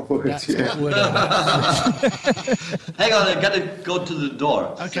 That's got wood, Gnat's yeah. got wood on it. Hang on, I gotta go to the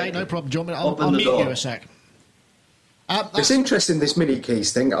door. Okay, no problem. Do you want me to, Open I'll the mute door. you a sec. It's That's, interesting, this mini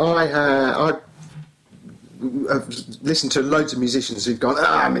keys thing. I've listened to loads of musicians who've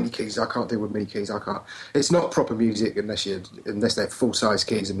gone, mini keys, I can't deal with mini keys, I can't. It's not proper music unless they're full-size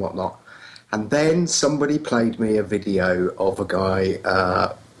keys and whatnot. And then somebody played me a video of a guy,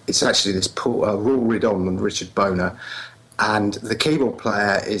 it's actually this Raul Ridon and Richard Boner, and the keyboard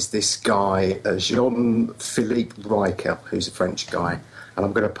player is this guy, Jean-Philippe Reichel, who's a French guy, and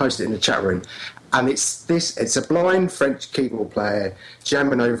I'm going to post it in the chat room. And it's a blind French keyboard player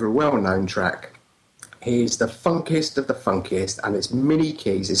jamming over a well-known track. He's the funkiest of the funkiest, and it's mini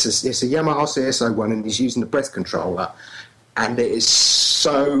keys. It's a Yamaha CSO1, and he's using the breath controller, and it is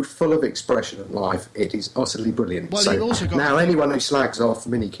so full of expression and life. It is utterly brilliant. Well, so you've also got now to think- anyone who slags off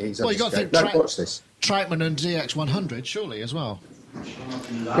mini keys, Well, you've got to think no, watch this. Troutman and DX100, surely, as well.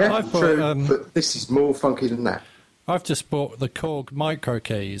 Yeah, I've got, true, but this is more funky than that. I've just bought the Korg Micro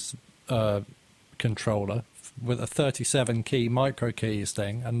Keys controller with a 37 key micro keys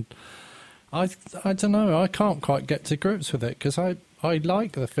thing, and I don't know, I can't quite get to grips with it because I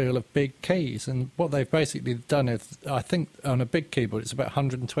like the feel of big keys, and what they've basically done is, I think on a big keyboard it's about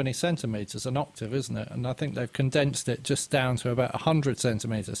 120 centimetres an octave, isn't it? And I think they've condensed it just down to about 100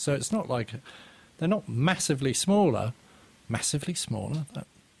 centimetres, so it's not like they're not massively smaller.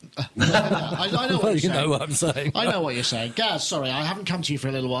 I know what you're You saying. know what I'm saying. I know what you're saying. Gaz, sorry, I haven't come to you for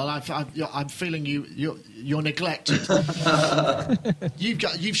a little while. I'm feeling you're neglected.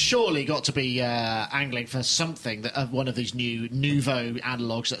 You've surely got to be angling for something that one of these new Nouveau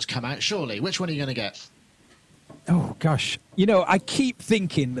analogues that's come out. Surely, which one are you going to get? Oh gosh, I keep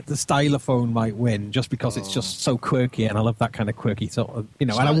thinking that the stylophone might win just because it's just so quirky, and I love that kind of quirky sort of,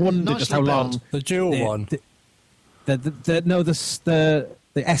 and I wonder just how nicely long built. The dual one.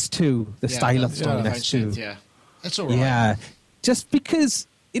 The S2, the stylophone S2. Yeah, it's all right. Yeah, just because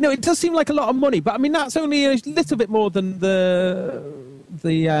it does seem like a lot of money, but I mean that's only a little bit more than the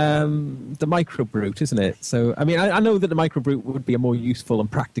Micro Brute, isn't it? So I mean I know that the Micro Brute would be a more useful and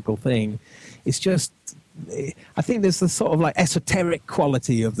practical thing. It's just I think there's the sort of like esoteric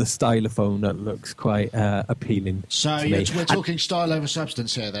quality of the stylophone that looks quite appealing. So to me. we're talking style over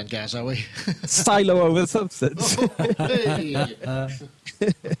substance here, then, Gaz, are we? Stylo over substance. Hey.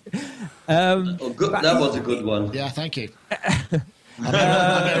 Good. That was a good one. Yeah, thank you.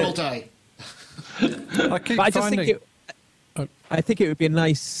 I'm here all day. I keep But I just finding... think I think it would be a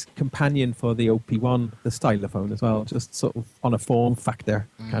nice companion for the OP1, the stylophone as well, just sort of on a form factor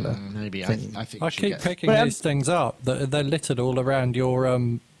kind of. Maybe. thing. I think I we should keep get picking But, these things up. They're littered all around your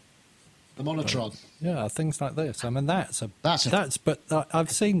the Monotron. yeah, things like this. I mean, That's but I've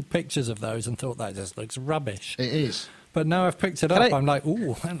seen pictures of those and thought that just looks rubbish. It is But now I've picked it Can up, I- I'm like,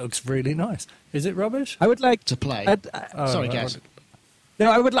 ooh, that looks really nice. Is it rubbish? I would like to play. Sorry, right, Gaz. No,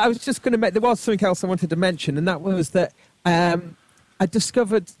 I was just going to. There was something else I wanted to mention, and that was that I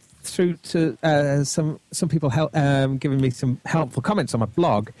discovered through to some people giving me some helpful comments on my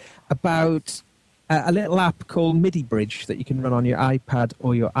blog about a little app called MIDI Bridge that you can run on your iPad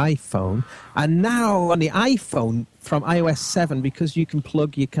or your iPhone. And now on the iPhone from iOS 7, because you can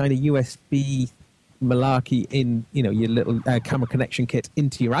plug your kind of USB malarkey in, your little camera connection kit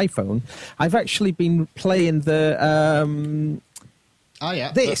into your iPhone, I've actually been playing the Oh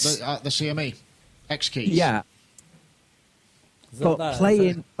yeah, this. the CME X keys. yeah. Is that But that?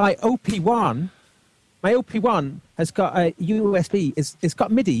 playing my OP1 has got a USB. It's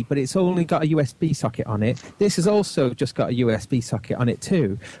got MIDI, but it's only got a USB socket on it. This has also just got a USB socket on it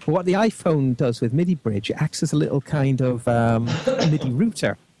too. But what the iPhone does with MIDI Bridge, it acts as a little kind of MIDI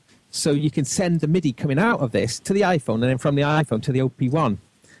router. So you can send the MIDI coming out of this to the iPhone, and then from the iPhone to the OP1.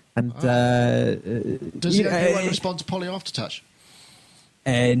 And Does the OP1 respond to Poly Aftertouch?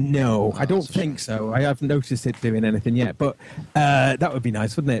 no, I don't think so. I haven't noticed it doing anything yet, but that would be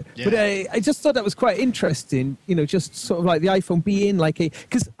nice, wouldn't it? Yeah. But I just thought that was quite interesting, just sort of like the iPhone being like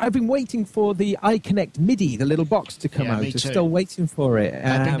because I've been waiting for the iConnect MIDI, the little box to come Yeah, out. me I'm too. still waiting for it.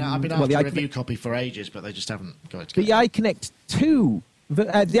 I've been after the a review copy for ages, but they just haven't got it The together. iConnect 2, the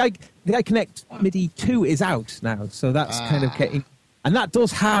iConnect MIDI 2 is out now, so that's kind of getting And that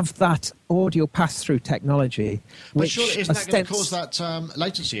does have that audio pass-through technology. But which surely isn't that going to cause that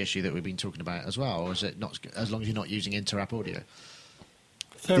latency issue that we've been talking about as well? Or is it not, as long as you're not using inter-app audio?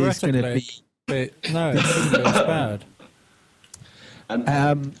 Theoretically, no, it shouldn't be as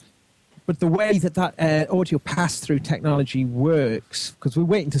bad. But the way that audio pass-through technology works, because we're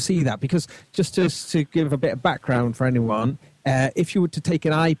waiting to see that, because just to give a bit of background for anyone, if you were to take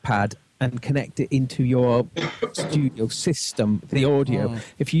an iPad and connect it into your studio system, the audio,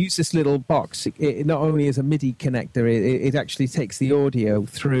 if you use this little box, it not only is a MIDI connector, it actually takes the audio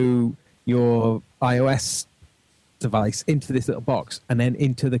through your iOS device into this little box and then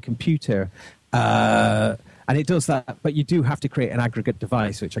into the computer. And it does that, but you do have to create an aggregate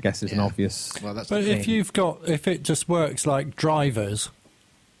device, which I guess is an obvious. Well, that's but if it just works like drivers,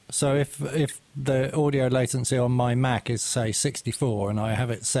 so if the audio latency on my Mac is say 64 and I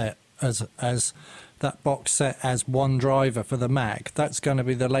have it set as that box set as one driver for the Mac, that's going to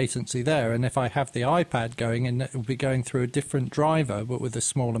be the latency there. And if I have the iPad going in, it will be going through a different driver, but with a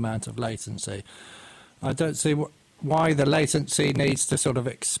small amount of latency. I don't see why the latency needs to sort of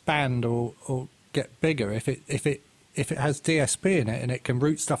expand or get bigger if it has DSP in it and it can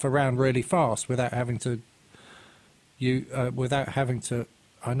route stuff around really fast without having to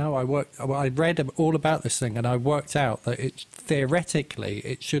I know I read all about this thing and I worked out that theoretically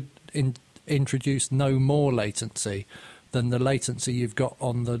it should introduce no more latency than the latency you've got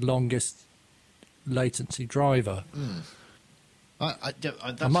on the longest latency driver. I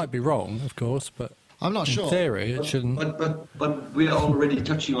might be wrong, of course, but I'm not sure. In theory, it shouldn't. But we are already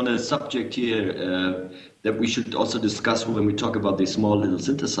touching on a subject here that we should also discuss when we talk about these small little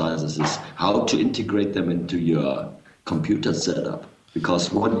synthesizers, is how to integrate them into your computer setup.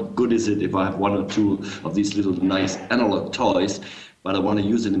 Because what good is it if I have one or two of these little nice analog toys, but I want to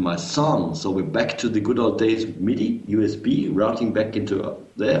use it in my song? So we're back to the good old days, MIDI, USB, routing back into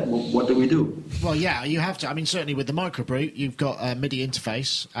there. What do we do? Well, yeah, you have to. I mean, certainly with the Microbrute, you've got a MIDI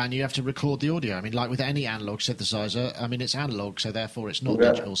interface, and you have to record the audio. I mean, like with any analog synthesizer, I mean, it's analog, so therefore it's not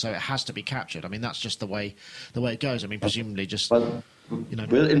digital, so it has to be captured. I mean, that's just the way it goes. I mean, presumably just...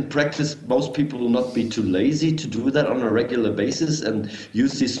 Will in practice most people will not be too lazy to do that on a regular basis and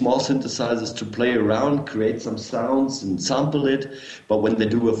use these small synthesizers to play around, create some sounds and sample it? But when they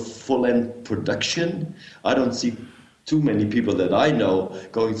do a full-end production, I don't see too many people that I know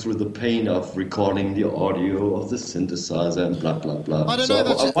going through the pain of recording the audio of the synthesizer and blah, blah, blah. I don't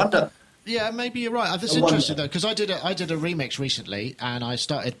know. I wonder... Yeah, maybe you're right. That's interesting, though, because I did a remix recently, and I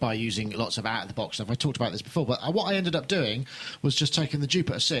started by using lots of out-of-the-box stuff. I talked about this before, but what I ended up doing was just taking the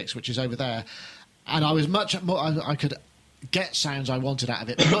Jupiter 6, which is over there, and I was much more... I could get sounds I wanted out of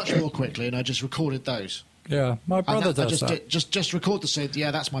it much more quickly, and I just recorded those. Yeah, my brother does that. Just record the synth.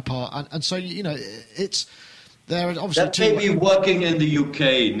 Yeah, that's my part. And so, you know, it's... There are obviously that may be working in the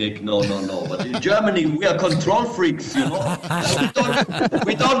UK, Nick. No. But in Germany, we are control freaks, you know.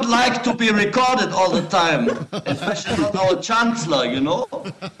 We don't like to be recorded all the time, especially not our chancellor, you know.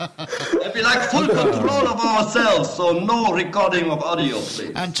 We like full control of ourselves, so no recording of audio,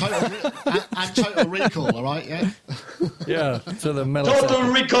 please. And total recall, all right? Yeah. Yeah. To the millisecond. Total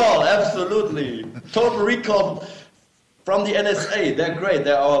recall, absolutely. Total recall from the NSA. They're great.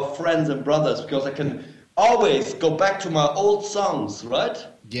 They're our friends and brothers because I can always go back to my old songs, right?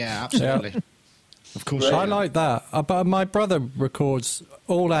 Yeah, absolutely. Yeah. Of course, I like that. But my brother records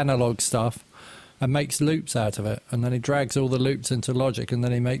all analog stuff and makes loops out of it, and then he drags all the loops into Logic, and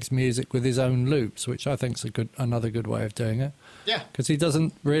then he makes music with his own loops, which I think is another good way of doing it. Yeah, because he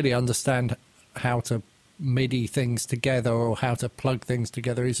doesn't really understand how to MIDI things together or how to plug things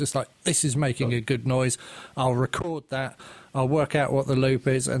together. He's just like, this is making a good noise. I'll record that. I'll work out what the loop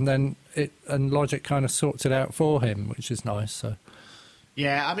is, and then Logic kind of sorts it out for him, which is nice. So.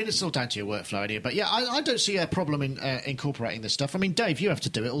 Yeah, I mean, it's all down to your workflow anyway. But yeah, I don't see a problem in incorporating this stuff. I mean, Dave, you have to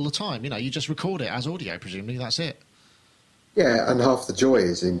do it all the time. You know, you just record it as audio, presumably. That's it. Yeah, and half the joy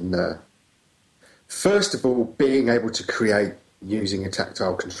is in, first of all, being able to create using a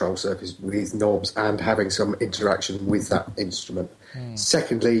tactile control surface with knobs and having some interaction with that instrument.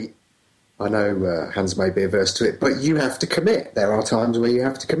 Secondly, I know Hans may be averse to it, but you have to commit. There are times where you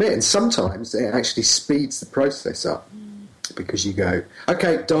have to commit, and sometimes it actually speeds the process up because you go,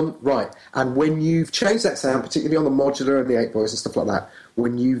 okay, done, right. And when you've changed that sound, particularly on the modular and the 8-voice and stuff like that,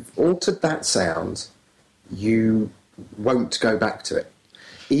 when you've altered that sound, you won't go back to it.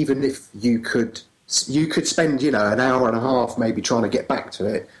 Even if you could spend, an hour and a half maybe trying to get back to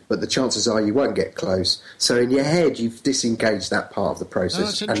it, but the chances are you won't get close. So in your head, you've disengaged that part of the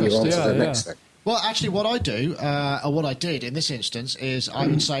process, and you're on to the next thing. Well, actually, what I do, or what I did in this instance, is I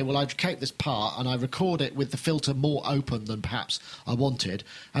would say, well, I'd keep this part and I record it with the filter more open than perhaps I wanted,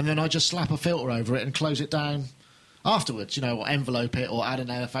 and then I just slap a filter over it and close it down afterwards, or envelope it or add an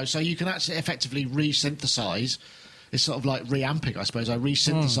LFO. So you can actually effectively re-synthesize. It's sort of like reamping, I suppose. I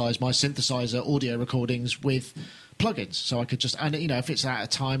re-synthesize my synthesizer audio recordings with plugins. So I could just, and if it's out of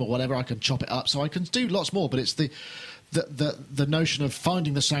time or whatever, I can chop it up. So I can do lots more, but it's the notion of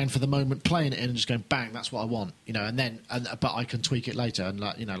finding the sound for the moment, playing it in, and just going bang. That's what I want, but I can tweak it later, and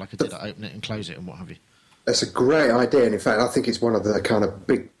like I did, I open it and close it and what have you. That's a great idea, and in fact, I think it's one of the kind of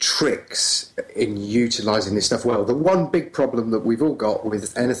big tricks in utilising this stuff well. The one big problem that we've all got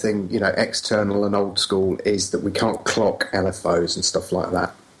with anything, external and old school is that we can't clock LFOs and stuff like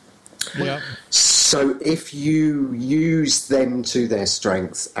that. Yeah. So if you use them to their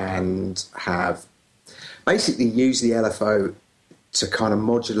strengths and have basically use the LFO to kind of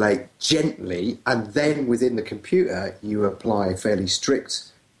modulate gently, and then within the computer you apply fairly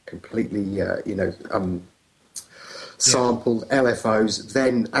strict, completely, sampled LFOs,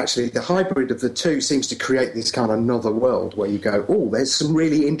 then actually the hybrid of the two seems to create this kind of another world where you go, oh, there's some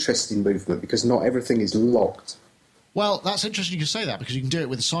really interesting movement because not everything is locked. Well, that's interesting you can say that, because you can do it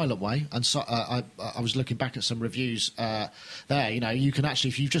with a silent way. And so, I was looking back at some reviews there. You can actually,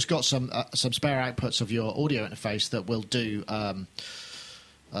 if you've just got some spare outputs of your audio interface that will do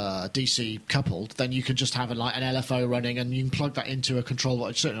DC coupled, then you can just have an LFO running, and you can plug that into a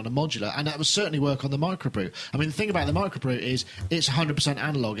controller, certainly on a modular, and that would certainly work on the Microbrew. I mean, the thing about the Microbrew is it's 100%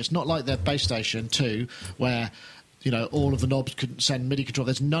 analog. It's not like the Base Station 2 where all of the knobs could send MIDI control.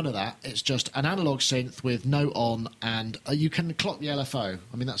 There's none of that. It's just an analog synth with no on, and you can clock the LFO.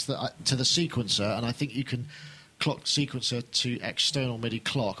 I mean, that's to the sequencer, and I think you can clock sequencer to external MIDI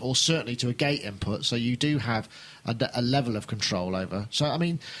clock, or certainly to a gate input, so you do have a level of control over. So, I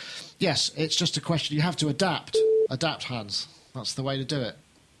mean, yes, it's just a question. You have to adapt, Hans. That's the way to do it.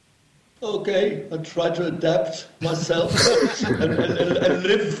 Okay, I try to adapt myself and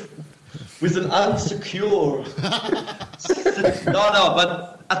live with an unsecure. No,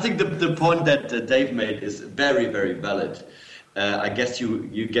 but I think the point that Dave made is very, very valid. I guess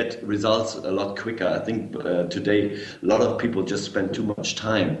you get results a lot quicker. I think today a lot of people just spend too much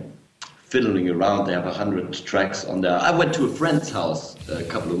time fiddling around. They have 100 tracks on there. I went to a friend's house a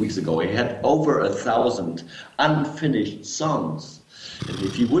couple of weeks ago. He had over 1,000 unfinished songs. And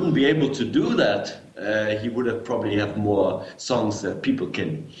if he wouldn't be able to do that, he would have probably have more songs that people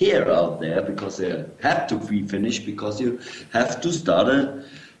can hear out there, because they have to be finished, because you have to start a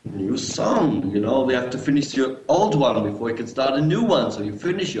new song. They have to finish your old one before you can start a new one. So you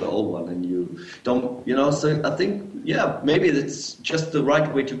finish your old one and you don't, so I think, maybe it's just the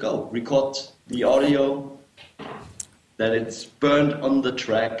right way to go. Record the audio, then it's burned on the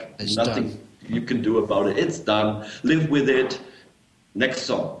track. It's nothing done. You can do about it. It's done. Live with it. Next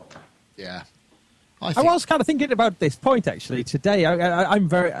song. Yeah. I was kind of thinking about this point actually today.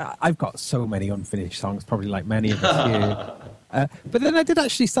 I've got so many unfinished songs, probably like many of us here. But then I did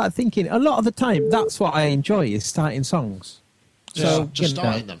actually start thinking, a lot of the time, that's what I enjoy, is starting songs. So just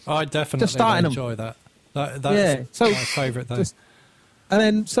starting them. I definitely enjoy that. That's my favourite thing. And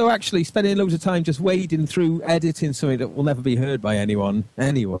then, so actually spending loads of time just wading through editing something that will never be heard by anyone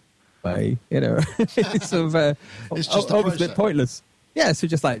anyway, it's sort of It's just almost a bit pointless. Yeah, so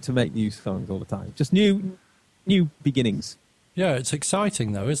just like to make new songs all the time. Just new beginnings. Yeah, it's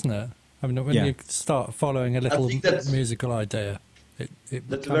exciting though, isn't it? I mean, when you start following a little musical idea,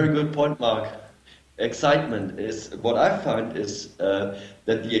 that's a very good point, Mark. Excitement is what I find is that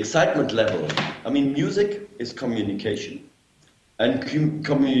the excitement level. I mean, music is communication, and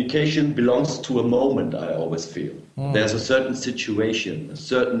communication belongs to a moment. I always feel there's a certain situation, a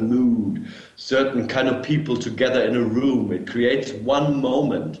certain mood, certain kind of people together in a room. It creates one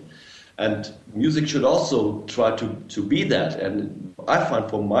moment, and music should also try to be that. And I find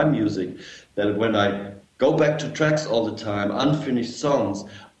for my music that when I go back to tracks all the time, unfinished songs,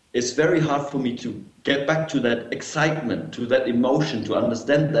 it's very hard for me to get back to that excitement, to that emotion, to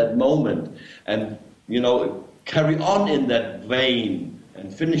understand that moment, and carry on in that vein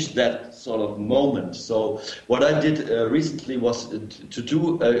and finish that sort of moment. So what I did recently was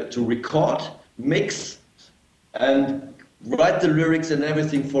to record, mix, and write the lyrics and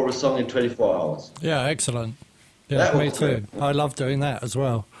everything for a song in 24 hours. Yeah, excellent. Yeah, me too. I love doing that as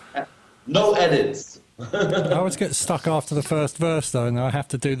well. No edits. I always get stuck after the first verse, though, and I have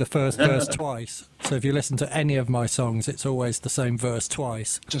to do the first verse twice. So if you listen to any of my songs, it's always the same verse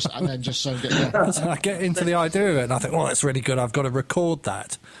twice. So I get into the idea of it, and I think, that's really good. I've got to record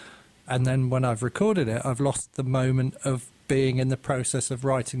that. And then when I've recorded it, I've lost the moment of being in the process of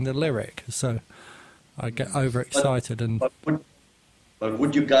writing the lyric. So I get overexcited and. But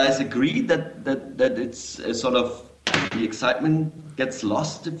would you guys agree that it's a sort of the excitement gets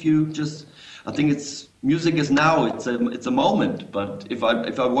lost if you just? I think it's music is now. It's a moment. But if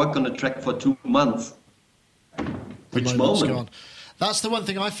I work on a track for 2 months, which moment? Gone. That's the one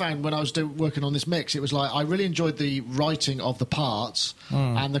thing I found when I was working on this mix. It was like I really enjoyed the writing of the parts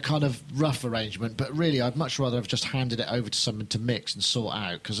and the kind of rough arrangement, but really I'd much rather have just handed it over to someone to mix and sort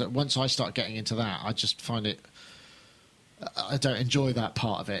out, because once I start getting into that, I just find it. I don't enjoy that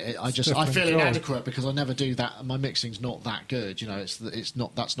part of it. I feel inadequate because I never do that. My mixing's not that good, you know. It's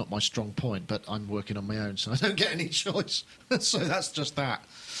not that's not my strong point. But I'm working on my own, so I don't get any choice. So that's just that.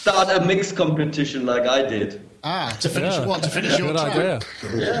 Start a mix competition like I did. To finish what? To finish your track? Idea.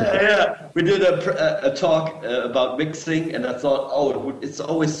 Yeah. We did a talk about mixing, and I thought, it's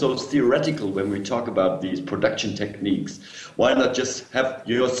always so theoretical when we talk about these production techniques. Why not just have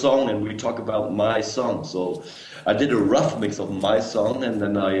your song and we talk about my song? So I did a rough mix of my song, and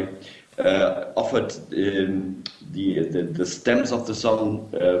then I offered the stems of the song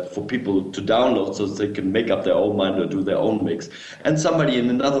for people to download so they can make up their own mind or do their own mix. And somebody in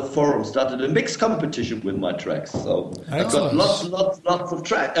another forum started a mix competition with my tracks. So I've got lots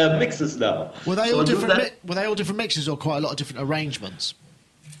of mixes now. Were they all different? Were they all different mixes or quite a lot of different arrangements?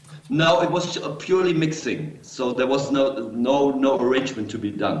 No, it was purely mixing. So there was no arrangement to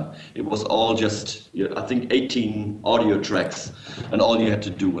be done. It was all just, I think, 18 audio tracks, and all you had to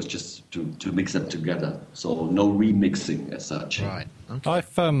do was just to mix them together. So no remixing as such. Right. Okay.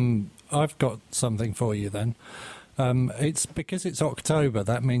 I've got something for you then. It's because it's October.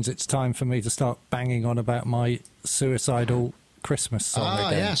 That means it's time for me to start banging on about my suicidal Christmas song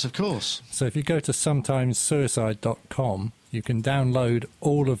again. Yes, of course. So if you go to sometimessuicide.com, you can download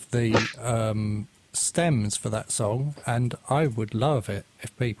all of the stems for that song, and I would love it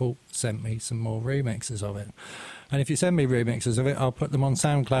if people sent me some more remixes of it. And if you send me remixes of it, I'll put them on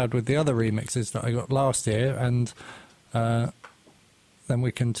SoundCloud with the other remixes that I got last year, and then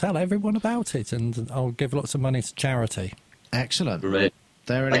we can tell everyone about it, and I'll give lots of money to charity. Excellent. Great.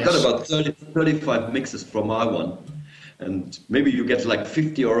 There it is. I got about 35 mixes from my one. And maybe you get like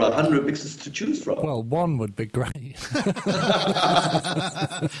 50 or 100 mixes to choose from. Well, one would be great.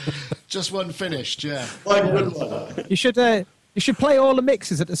 Just one finished, yeah. One good one. You should play all the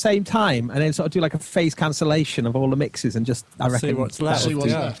mixes at the same time, and then sort of do like a phase cancellation of all the mixes, and just see what's left.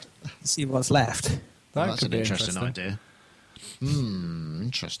 See what's left. That's an interesting idea.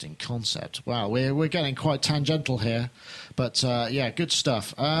 Interesting concept. Wow, we're getting quite tangential here, but good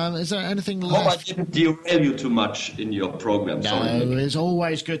stuff. Is there anything left? I didn't derail you too much in your program. No, it's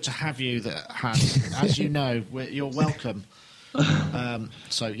always good to have you, Hans. As you know, you're welcome.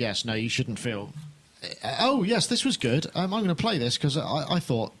 So yes, no, you shouldn't feel. Oh yes, this was good. I'm going to play this because I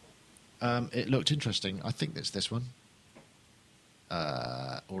thought it looked interesting. I think it's this one,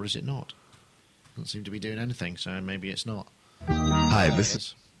 or is it not? Doesn't seem to be doing anything, so maybe it's not. Hi,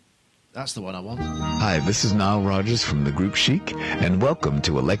 That's the one I want. Hi, this is Nile Rodgers from the group Chic, and welcome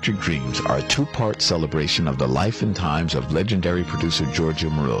to Electric Dreams, our two-part celebration of the life and times of legendary producer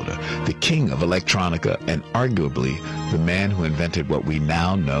Giorgio Moroder, the king of electronica and arguably the man who invented what we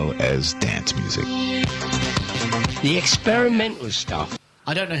now know as dance music. The experimental stuff.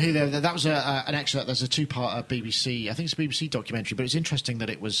 I don't know who that was an excerpt. There's a two-part BBC. I think it's a BBC documentary, but it's interesting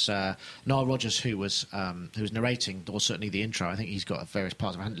that it was Nile Rodgers who was narrating, or certainly the intro. I think he's got various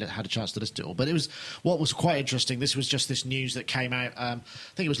parts. I haven't had a chance to listen to it all, but it was what was quite interesting. This was just this news that came out. I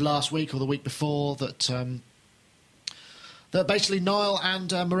think it was last week or the week before that basically Nile and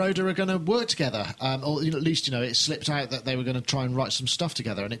Moroder are going to work together, or at least it slipped out that they were going to try and write some stuff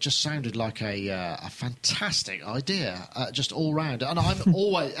together, and it just sounded like a fantastic idea, just all round. And I'm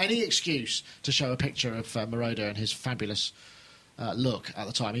always any excuse to show a picture of Moroder and his fabulous look at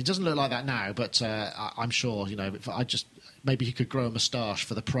the time. He doesn't look like that now, but I'm sure if I just maybe he could grow a moustache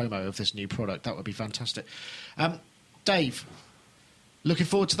for the promo of this new product. That would be fantastic. Dave. Looking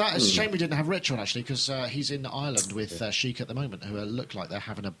forward to that. It's a shame we didn't have Rich on, actually, because he's in Ireland with Chic at the moment, who look like they're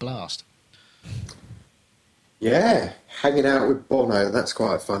having a blast. Yeah, hanging out with Bono, that's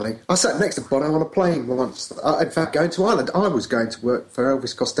quite funny. I sat next to Bono on a plane once. In fact, going to Ireland, I was going to work for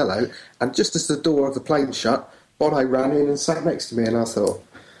Elvis Costello, and just as the door of the plane shut, Bono ran in and sat next to me, and I thought...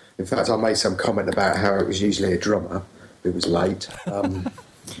 In fact, I made some comment about how it was usually a drummer who was late. We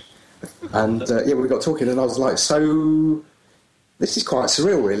got talking, and I was like, so... This is quite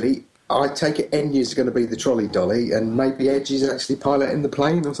surreal, really. I take it Enya's going to be the trolley dolly, and maybe Edge is actually piloting the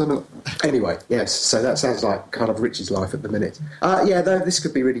plane or something. Anyway, yes, so that sounds like kind of Rich's life at the minute. This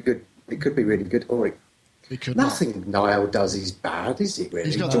could be really good. It could be really good, or He could not. Nothing Niall does is bad, is it, really?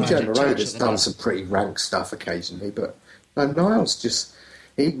 He's got the Giorgio magic touch Moroder's at the done moment. some pretty rank stuff occasionally, but no, Niall's just...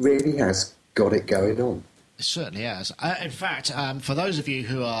 He really has got it going on. It certainly has. In fact, for those of you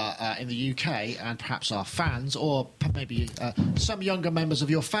who are in the UK and perhaps are fans, or maybe some younger members of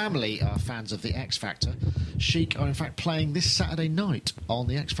your family are fans of the X Factor, Chic are in fact playing this Saturday night on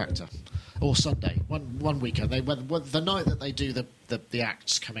the X Factor, or Sunday, one weekend. The night that they do the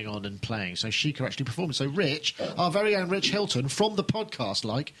acts coming on and playing. So Chic are actually performing. So Rich, our very own Rich Hilton from the podcast,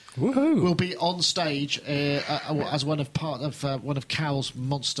 will be on stage as one of Cal's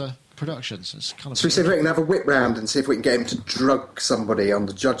monster productions. It's kind of So we said we can have a whip round and see if we can get him to drug somebody on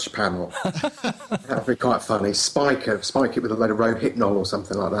the judge panel. That would be quite funny. Spike it with a load of Rohypnol or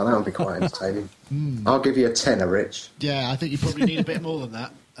something like that. That would be quite entertaining. I'll give you a tenner, Rich. Yeah, I think you probably need a bit more than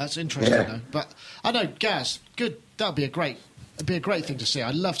that. That's interesting, Yeah. though. But I know, Gaz, good. It'd be a great thing to see.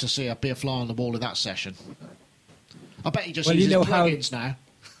 I'd love to see be a fly on the wall in that session. I bet he just uses plugins now.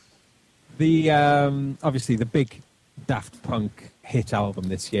 The obviously the big Daft Punk hit album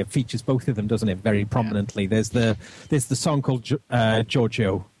this year features both of them, doesn't it? Very prominently. There's the song called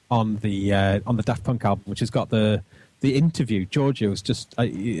Giorgio on the Daft Punk album, which has got the interview. Giorgio's just I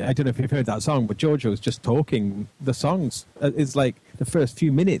don't know if you've heard that song, but Giorgio's just talking. The songs is like the first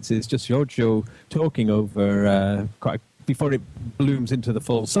few minutes is just Giorgio talking over before it blooms into the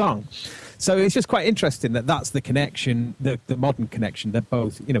full song. So it's just quite interesting that's the connection, the modern connection. They're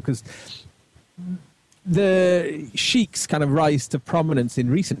both, because the Chic's kind of rise to prominence in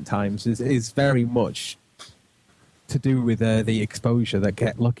recent times is very much to do with the exposure that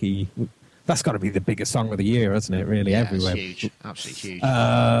Get Lucky. That's got to be the biggest song of the year, hasn't it? Really, Yeah, everywhere. it's huge, absolutely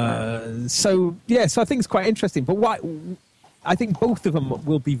huge. So I think it's quite interesting. But I think both of them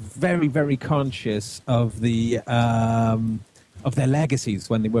will be very, very conscious of their legacies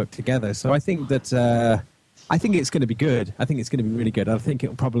when they work together. So I think that I think it's going to be good. I think it's going to be really good. I think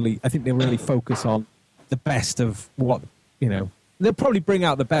they'll really focus on the best of what They'll probably bring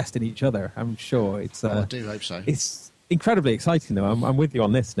out the best in each other. I'm sure. I do hope so. It's incredibly exciting, though. I'm with you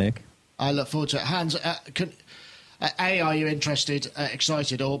on this, Nick. I look forward to it. Hans, are you interested,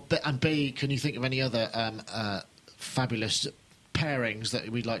 excited, and B, can you think of any other fabulous pairings that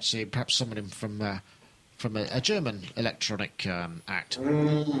we'd like to see? Perhaps someone from a German electronic act.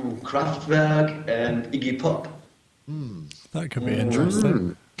 Kraftwerk and Iggy Pop. That could be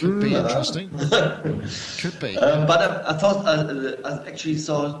interesting. Could be interesting. Could be. But I thought I actually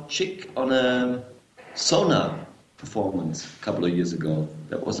saw Chic on a Sonar performance a couple of years ago.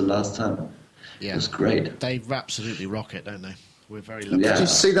 That was the last time. Yeah. It was great. They absolutely rock it, don't they? We're very lucky. Yeah. Did you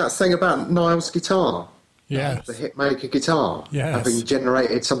see that thing about Niall's guitar? Yeah. The Hitmaker guitar? Yes. Having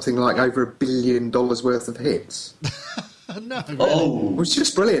generated something like over $1 billion worth of hits. No, really. Oh, It was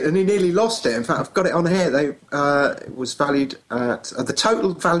just brilliant, and he nearly lost it. In fact, I've got it on here. It was valued at the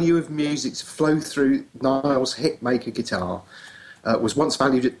total value of music to flow through Niall's Hitmaker guitar was once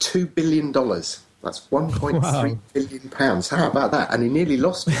valued at $2 billion. That's 1.3 billion pounds. How about that? And he nearly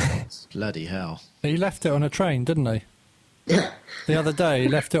lost it. Bloody hell. He left it on a train, didn't he? Yeah. The other day, he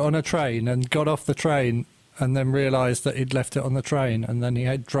left it on a train and got off the train and then realised that he'd left it on the train, and then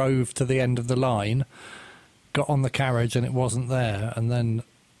he drove to the end of the line, got on the carriage and it wasn't there, and then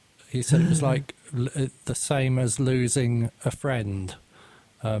he said it was like the same as losing a friend.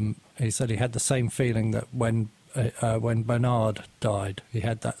 He said he had the same feeling that when Bernard died, he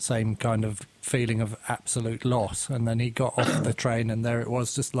had that same kind of feeling of absolute loss, and then he got off the train and there it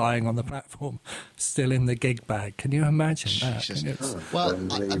was, just lying on the platform, still in the gig bag. Can you imagine that? Jesus. Well,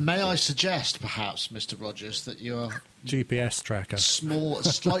 may I suggest, perhaps, Mr. Rogers, that you're GPS tracker.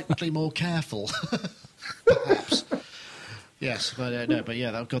 slightly more careful, perhaps. Yes, but no, but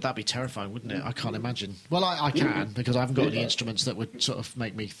yeah, that'd be terrifying, wouldn't it? I can't imagine. Well, I can, because I haven't got any instruments that would sort of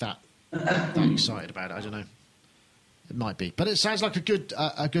make me that excited about it. I don't know. It might be, but it sounds like a good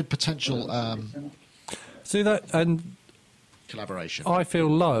potential See that, and collaboration. I Feel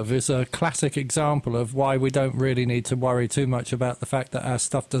Love is a classic example of why we don't really need to worry too much about the fact that our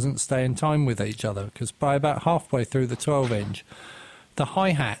stuff doesn't stay in time with each other, because by about halfway through the 12-inch, the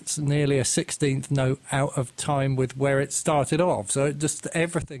hi-hat's nearly a 16th note out of time with where it started off, so it just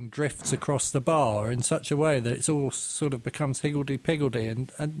everything drifts across the bar in such a way that it's all sort of becomes higgledy-piggledy,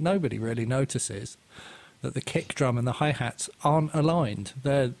 and nobody really notices that the kick drum and the hi-hats aren't aligned.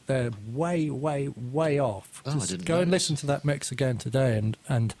 They're way, way, way off. Oh, I Just didn't go and notice. listen to that mix again today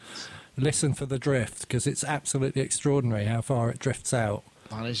and listen for the drift, because it's absolutely extraordinary how far it drifts out.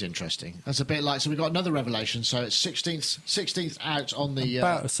 That is interesting. That's a bit like, so we've got another revelation. So it's 16th out on the...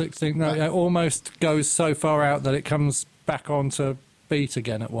 About a 16th note. It almost goes so far out that it comes back onto beat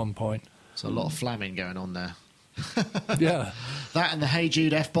again at one point. It's a lot of flamming going on there. Yeah. That and the Hey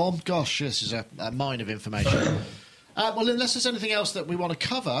Jude F-bomb. Gosh, this is a mine of information. Well, unless there's anything else that we want to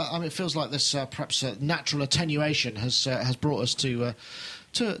cover, I mean, it feels like this perhaps natural attenuation has brought us to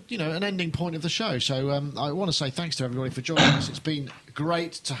an ending point of the show. So I want to say thanks to everybody for joining us. It's been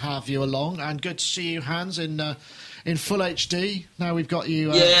great to have you along, and good to see you, Hans, in full HD. Now we've got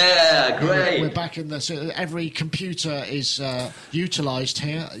you. Yeah, great. We're back in the. So every computer is utilised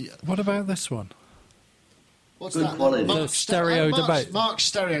here. What about this one? What's Good that? quality. The stereo debate. Mark's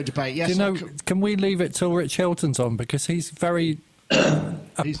stereo debate. Yes. Do you know? Can we leave it till Rich Hilton's on, because he's very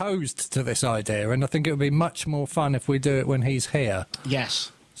opposed to this idea, and I think it would be much more fun if we do it when he's here.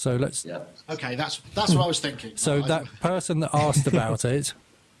 Yes. So let's. Yeah. Okay, that's what I was thinking. So that person that asked about it,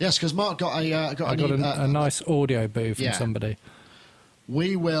 Yes, because Mark got a nice audio boo from yeah. somebody.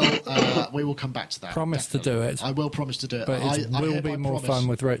 We will come back to that. Promise to do it. I will promise to do it. But it will be more fun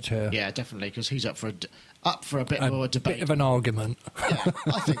with Rich here. Yeah, definitely, because he's up for a bit more debate. Bit of an argument. Yeah,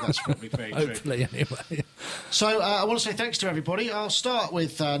 I think that's probably very true. Hopefully, anyway. So I want to say thanks to everybody. I'll start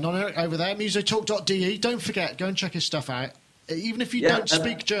with Non-Eric over there, musotalk.de. Don't forget, go and check his stuff out. Even if you don't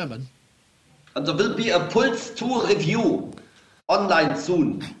speak German. And there will be a Pulse 2 review online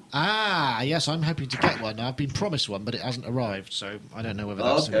soon. Ah, yes, I'm hoping to get one. I've been promised one, but it hasn't arrived, so I don't know whether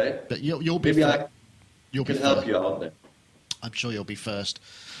that's okay. But you'll be. Maybe I you'll be can help first. you out there. I'm sure you'll be first.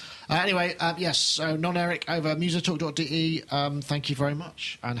 Anyway, yes. So Non-Eric over musotalk.de. Thank you very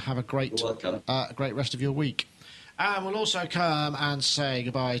much, and have a great, You're welcome. great rest of your week. And we'll also come and say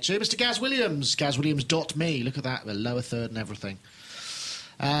goodbye to Mr. Gaz Williams, gazwilliams.me. Look at that, the lower third and everything.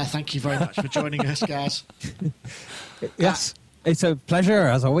 Thank you very much for joining us, Gaz. Yes, it's a pleasure,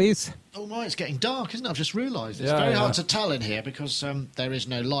 as always. Oh my, it's getting dark, isn't it? I've just realised. It's Yeah, very yeah. hard to tell in here because there is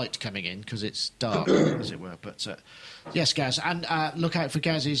no light coming in because it's dark, as it were. But yes, Gaz. And look out for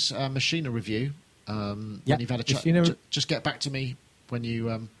Gaz's Machina review. When you've had a chance, just get back to me when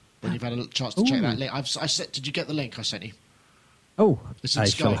you've had a chance to check that link. Did you get the link I sent you? Oh, It's in I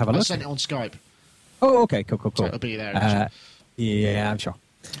Skype. shall have a look. I sent it on Skype. Oh, okay, cool. So it'll be there. Yeah, I'm sure.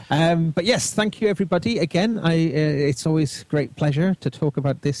 But yes, thank you everybody again. It's always great pleasure to talk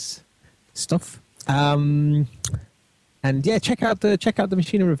about this stuff. And yeah, check out the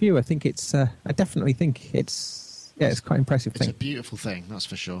Machina review. I think it's. I definitely think it's quite impressive It's thing. a beautiful thing, that's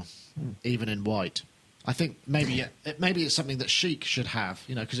for sure. Even in white. I think maybe it's something that Chic should have,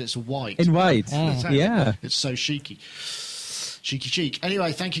 because it's white. In white, Exactly. yeah. It's so chic.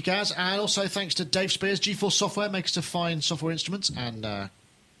 Anyway, thank you, Gaz, and also thanks to Dave Spears, G4 Software, makers of fine software instruments and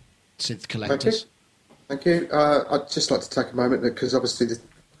synth collectors. Thank you. I'd just like to take a moment because obviously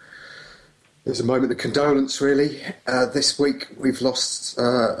there's a moment of condolence. Really, this week we've lost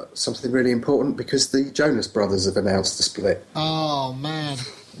something really important because the Jonas Brothers have announced the split. Oh man,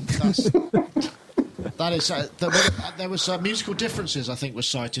 that is. There was musical differences, I think, was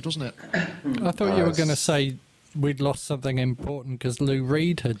cited, wasn't it? I thought you were going to say we'd lost something important because Lou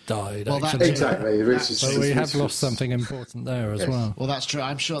Reed had died. Well, actually. Exactly. So we have lost something important there as well. Well, that's true.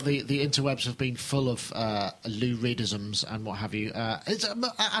 I'm sure the interwebs have been full of Lou Reedisms and what have you. It's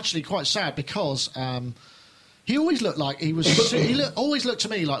actually quite sad because he always looked like he was. Always looked to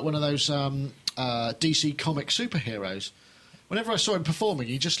me like one of those DC comic superheroes. Whenever I saw him performing,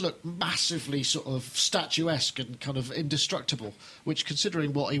 he just looked massively sort of statuesque and kind of indestructible, which,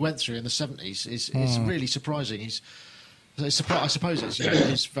 considering what he went through in the 70s, is really surprising. I suppose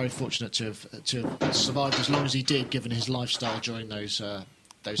he's very fortunate to have survived as long as he did, given his lifestyle during those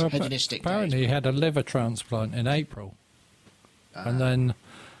hedonistic apparently days. he had a liver transplant in April, and then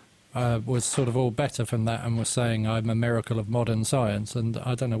was sort of all better from that and was saying, I'm a miracle of modern science, and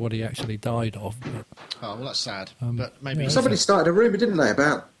I don't know what he actually died of. But, Oh, well, that's sad. But maybe... Somebody started a rumour, didn't they,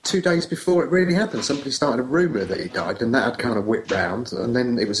 about 2 days before it really happened? Somebody started a rumour that he died, and that had kind of whipped round, and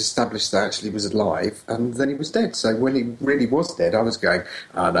then it was established that actually he was alive, and then he was dead. So when he really was dead, I was going,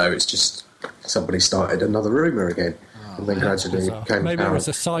 oh no, it's just somebody started another rumour again. And then gradually it became maybe it apparent. was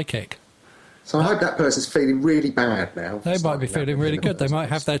a psychic. So I hope that person's feeling really bad now. They might be feeling really good. They might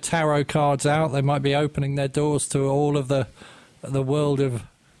have their tarot cards out. They might be opening their doors to all of the world of,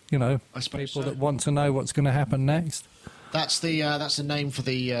 I suppose people so. that want to know what's going to happen next. That's the name for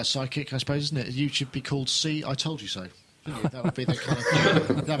the psychic, I suppose, isn't it? You should be called See, I Told You So. Shouldn't you? That would be the kind of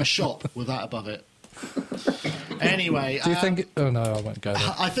thing. You'd have a shop with that above it. Anyway, Do you think? Oh no, I won't go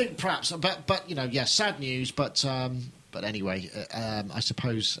there. I think perhaps, but yes, sad news. But anyway, I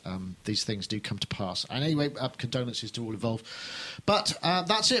suppose these things do come to pass. And anyway, condolences to all involved. But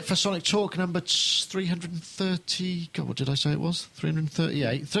that's it for Sonic Talk number 330. God, what did I say it was?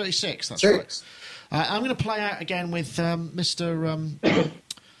 338, 36. That's right. I'm going to play out again with Mr.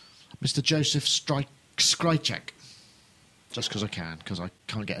 Mr. Joseph Skrychek. Just because I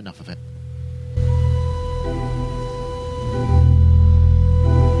can't get enough of it.